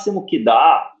 o máximo que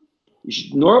dá,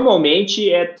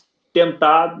 normalmente é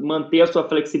tentar manter a sua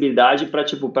flexibilidade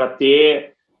para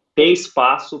ter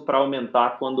espaço para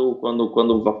aumentar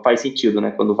quando faz sentido, né?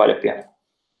 Quando vale a pena.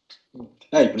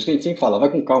 E por isso que a gente sempre fala,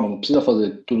 vai com calma, não precisa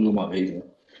fazer tudo de uma vez, né?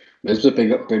 Mesmo você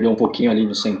perder um pouquinho ali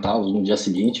nos centavos no dia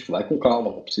seguinte, vai com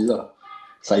calma, não precisa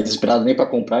sair desesperado nem para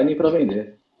comprar e nem para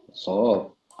vender.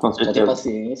 Só ter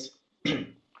paciência.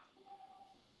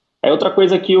 Outra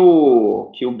coisa que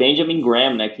o Benjamin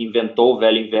Graham, né, que inventou o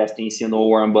Value Investing, ensinou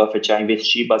o Warren Buffett a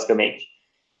investir, basicamente,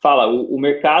 fala, o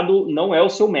mercado não é o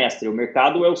seu mestre, o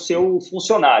mercado é o seu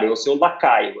funcionário, é o seu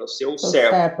lacaio, é o seu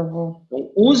servo. Então,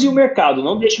 use o mercado,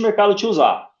 não deixe o mercado te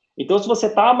usar. Então, se você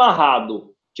está amarrado,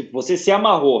 tipo, você se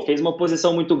amarrou, fez uma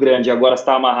posição muito grande e agora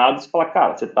está amarrado, você fala,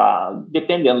 cara, você está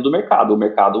dependendo do mercado, o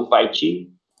mercado vai te...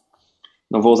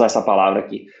 Não vou usar essa palavra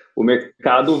aqui. O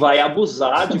mercado vai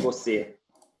abusar de você.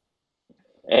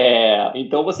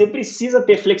 Então, você precisa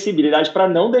ter flexibilidade para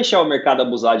não deixar o mercado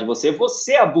abusar de você.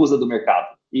 Você abusa do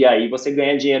mercado. E aí, você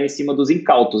ganha dinheiro em cima dos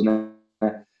incautos, né?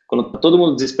 Quando está todo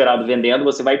mundo desesperado vendendo,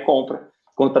 você vai e compra.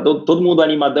 Quando está todo mundo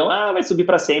animadão, vai subir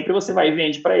para sempre, você vai e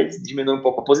vende para eles. Diminui um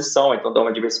pouco a posição, então dá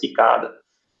uma diversificada.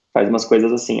 Faz umas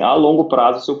coisas assim. A longo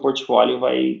prazo, o seu portfólio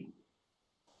vai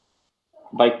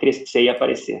crescer e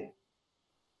aparecer.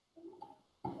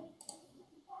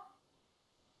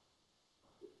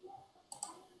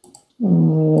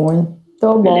 Muito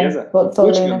bom. Beleza?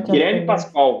 Guilherme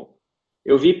Pascoal.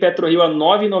 Eu vi PetroRio a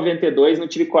 9,92, não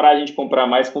tive coragem de comprar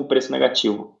mais com preço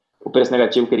negativo. O preço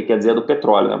negativo que ele quer dizer é do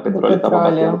petróleo, né? O petróleo estava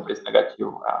batendo o preço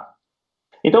negativo.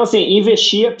 Então, assim,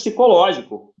 investir é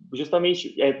psicológico.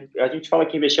 Justamente, a gente fala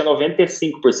que investir é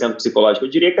 95% psicológico. Eu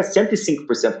diria que é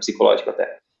 105% psicológico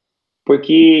até.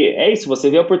 Porque é isso, você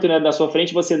vê a oportunidade na sua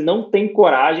frente, você não tem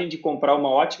coragem de comprar uma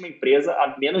ótima empresa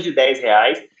a menos de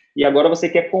R$10, e agora você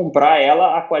quer comprar ela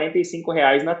a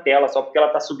R$45 na tela, só porque ela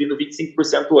está subindo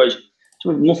 25% hoje.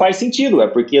 Tipo, não faz sentido,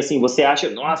 porque assim, você acha,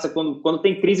 nossa, quando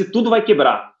tem crise, tudo vai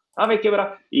quebrar. Vai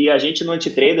quebrar. E a gente no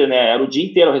Antitrader, né, era o dia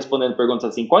inteiro respondendo perguntas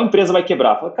assim, qual empresa vai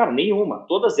quebrar? Eu falei, cara, nenhuma.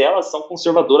 Todas elas são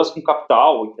conservadoras com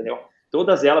capital, entendeu?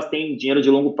 Todas elas têm dinheiro de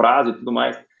longo prazo e tudo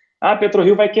mais.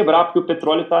 PetroRio vai quebrar porque o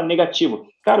petróleo está negativo.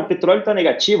 Cara, o petróleo está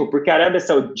negativo porque a Arábia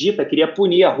Saudita queria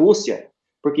punir a Rússia,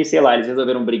 porque, sei lá, eles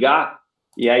resolveram brigar,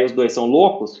 e aí os dois são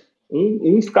loucos.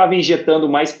 Um ficava injetando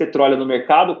mais petróleo no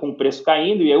mercado com o preço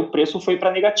caindo, e aí o preço foi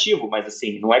para negativo. Mas,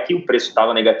 assim, não é que o preço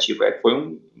estava negativo,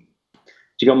 foi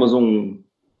digamos, um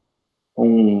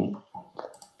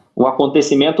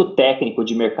acontecimento técnico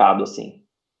de mercado, assim.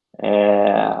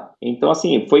 Então,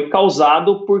 assim, foi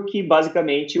causado porque,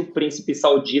 basicamente, o príncipe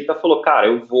saudita falou, cara,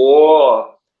 eu vou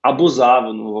abusar,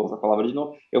 não vou usar a palavra de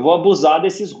novo, eu vou abusar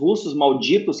desses russos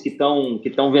malditos que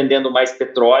estão vendendo mais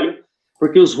petróleo,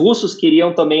 porque os russos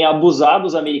queriam também abusar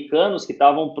dos americanos que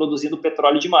estavam produzindo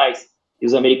petróleo demais. E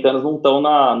os americanos não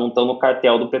estão no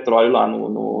cartel do petróleo lá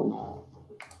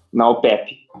na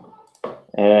OPEP.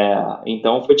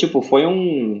 Então,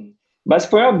 mas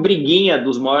foi uma briguinha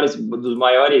dos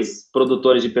maiores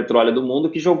produtores de petróleo do mundo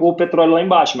que jogou o petróleo lá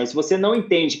embaixo. Mas se você não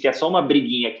entende que é só uma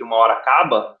briguinha que uma hora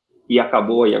acaba, e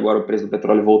acabou, e agora o preço do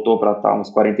petróleo voltou para estar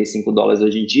uns $45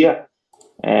 hoje em dia,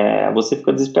 você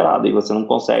fica desesperado e você não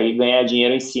consegue ganhar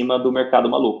dinheiro em cima do mercado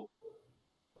maluco.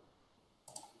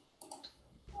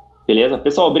 Beleza?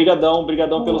 Pessoal,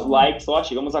 brigadão pelos likes.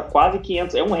 Chegamos a quase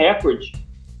 500, é um recorde.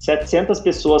 700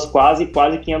 pessoas, quase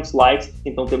 500 likes,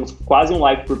 então temos quase um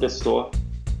like por pessoa.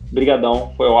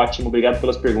 Brigadão, foi ótimo, obrigado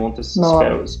pelas perguntas.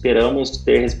 Esperamos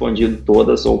ter respondido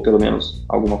todas, ou pelo menos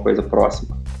alguma coisa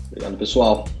próxima. Obrigado,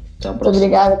 pessoal. Até a próxima. Muito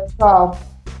obrigada, pessoal.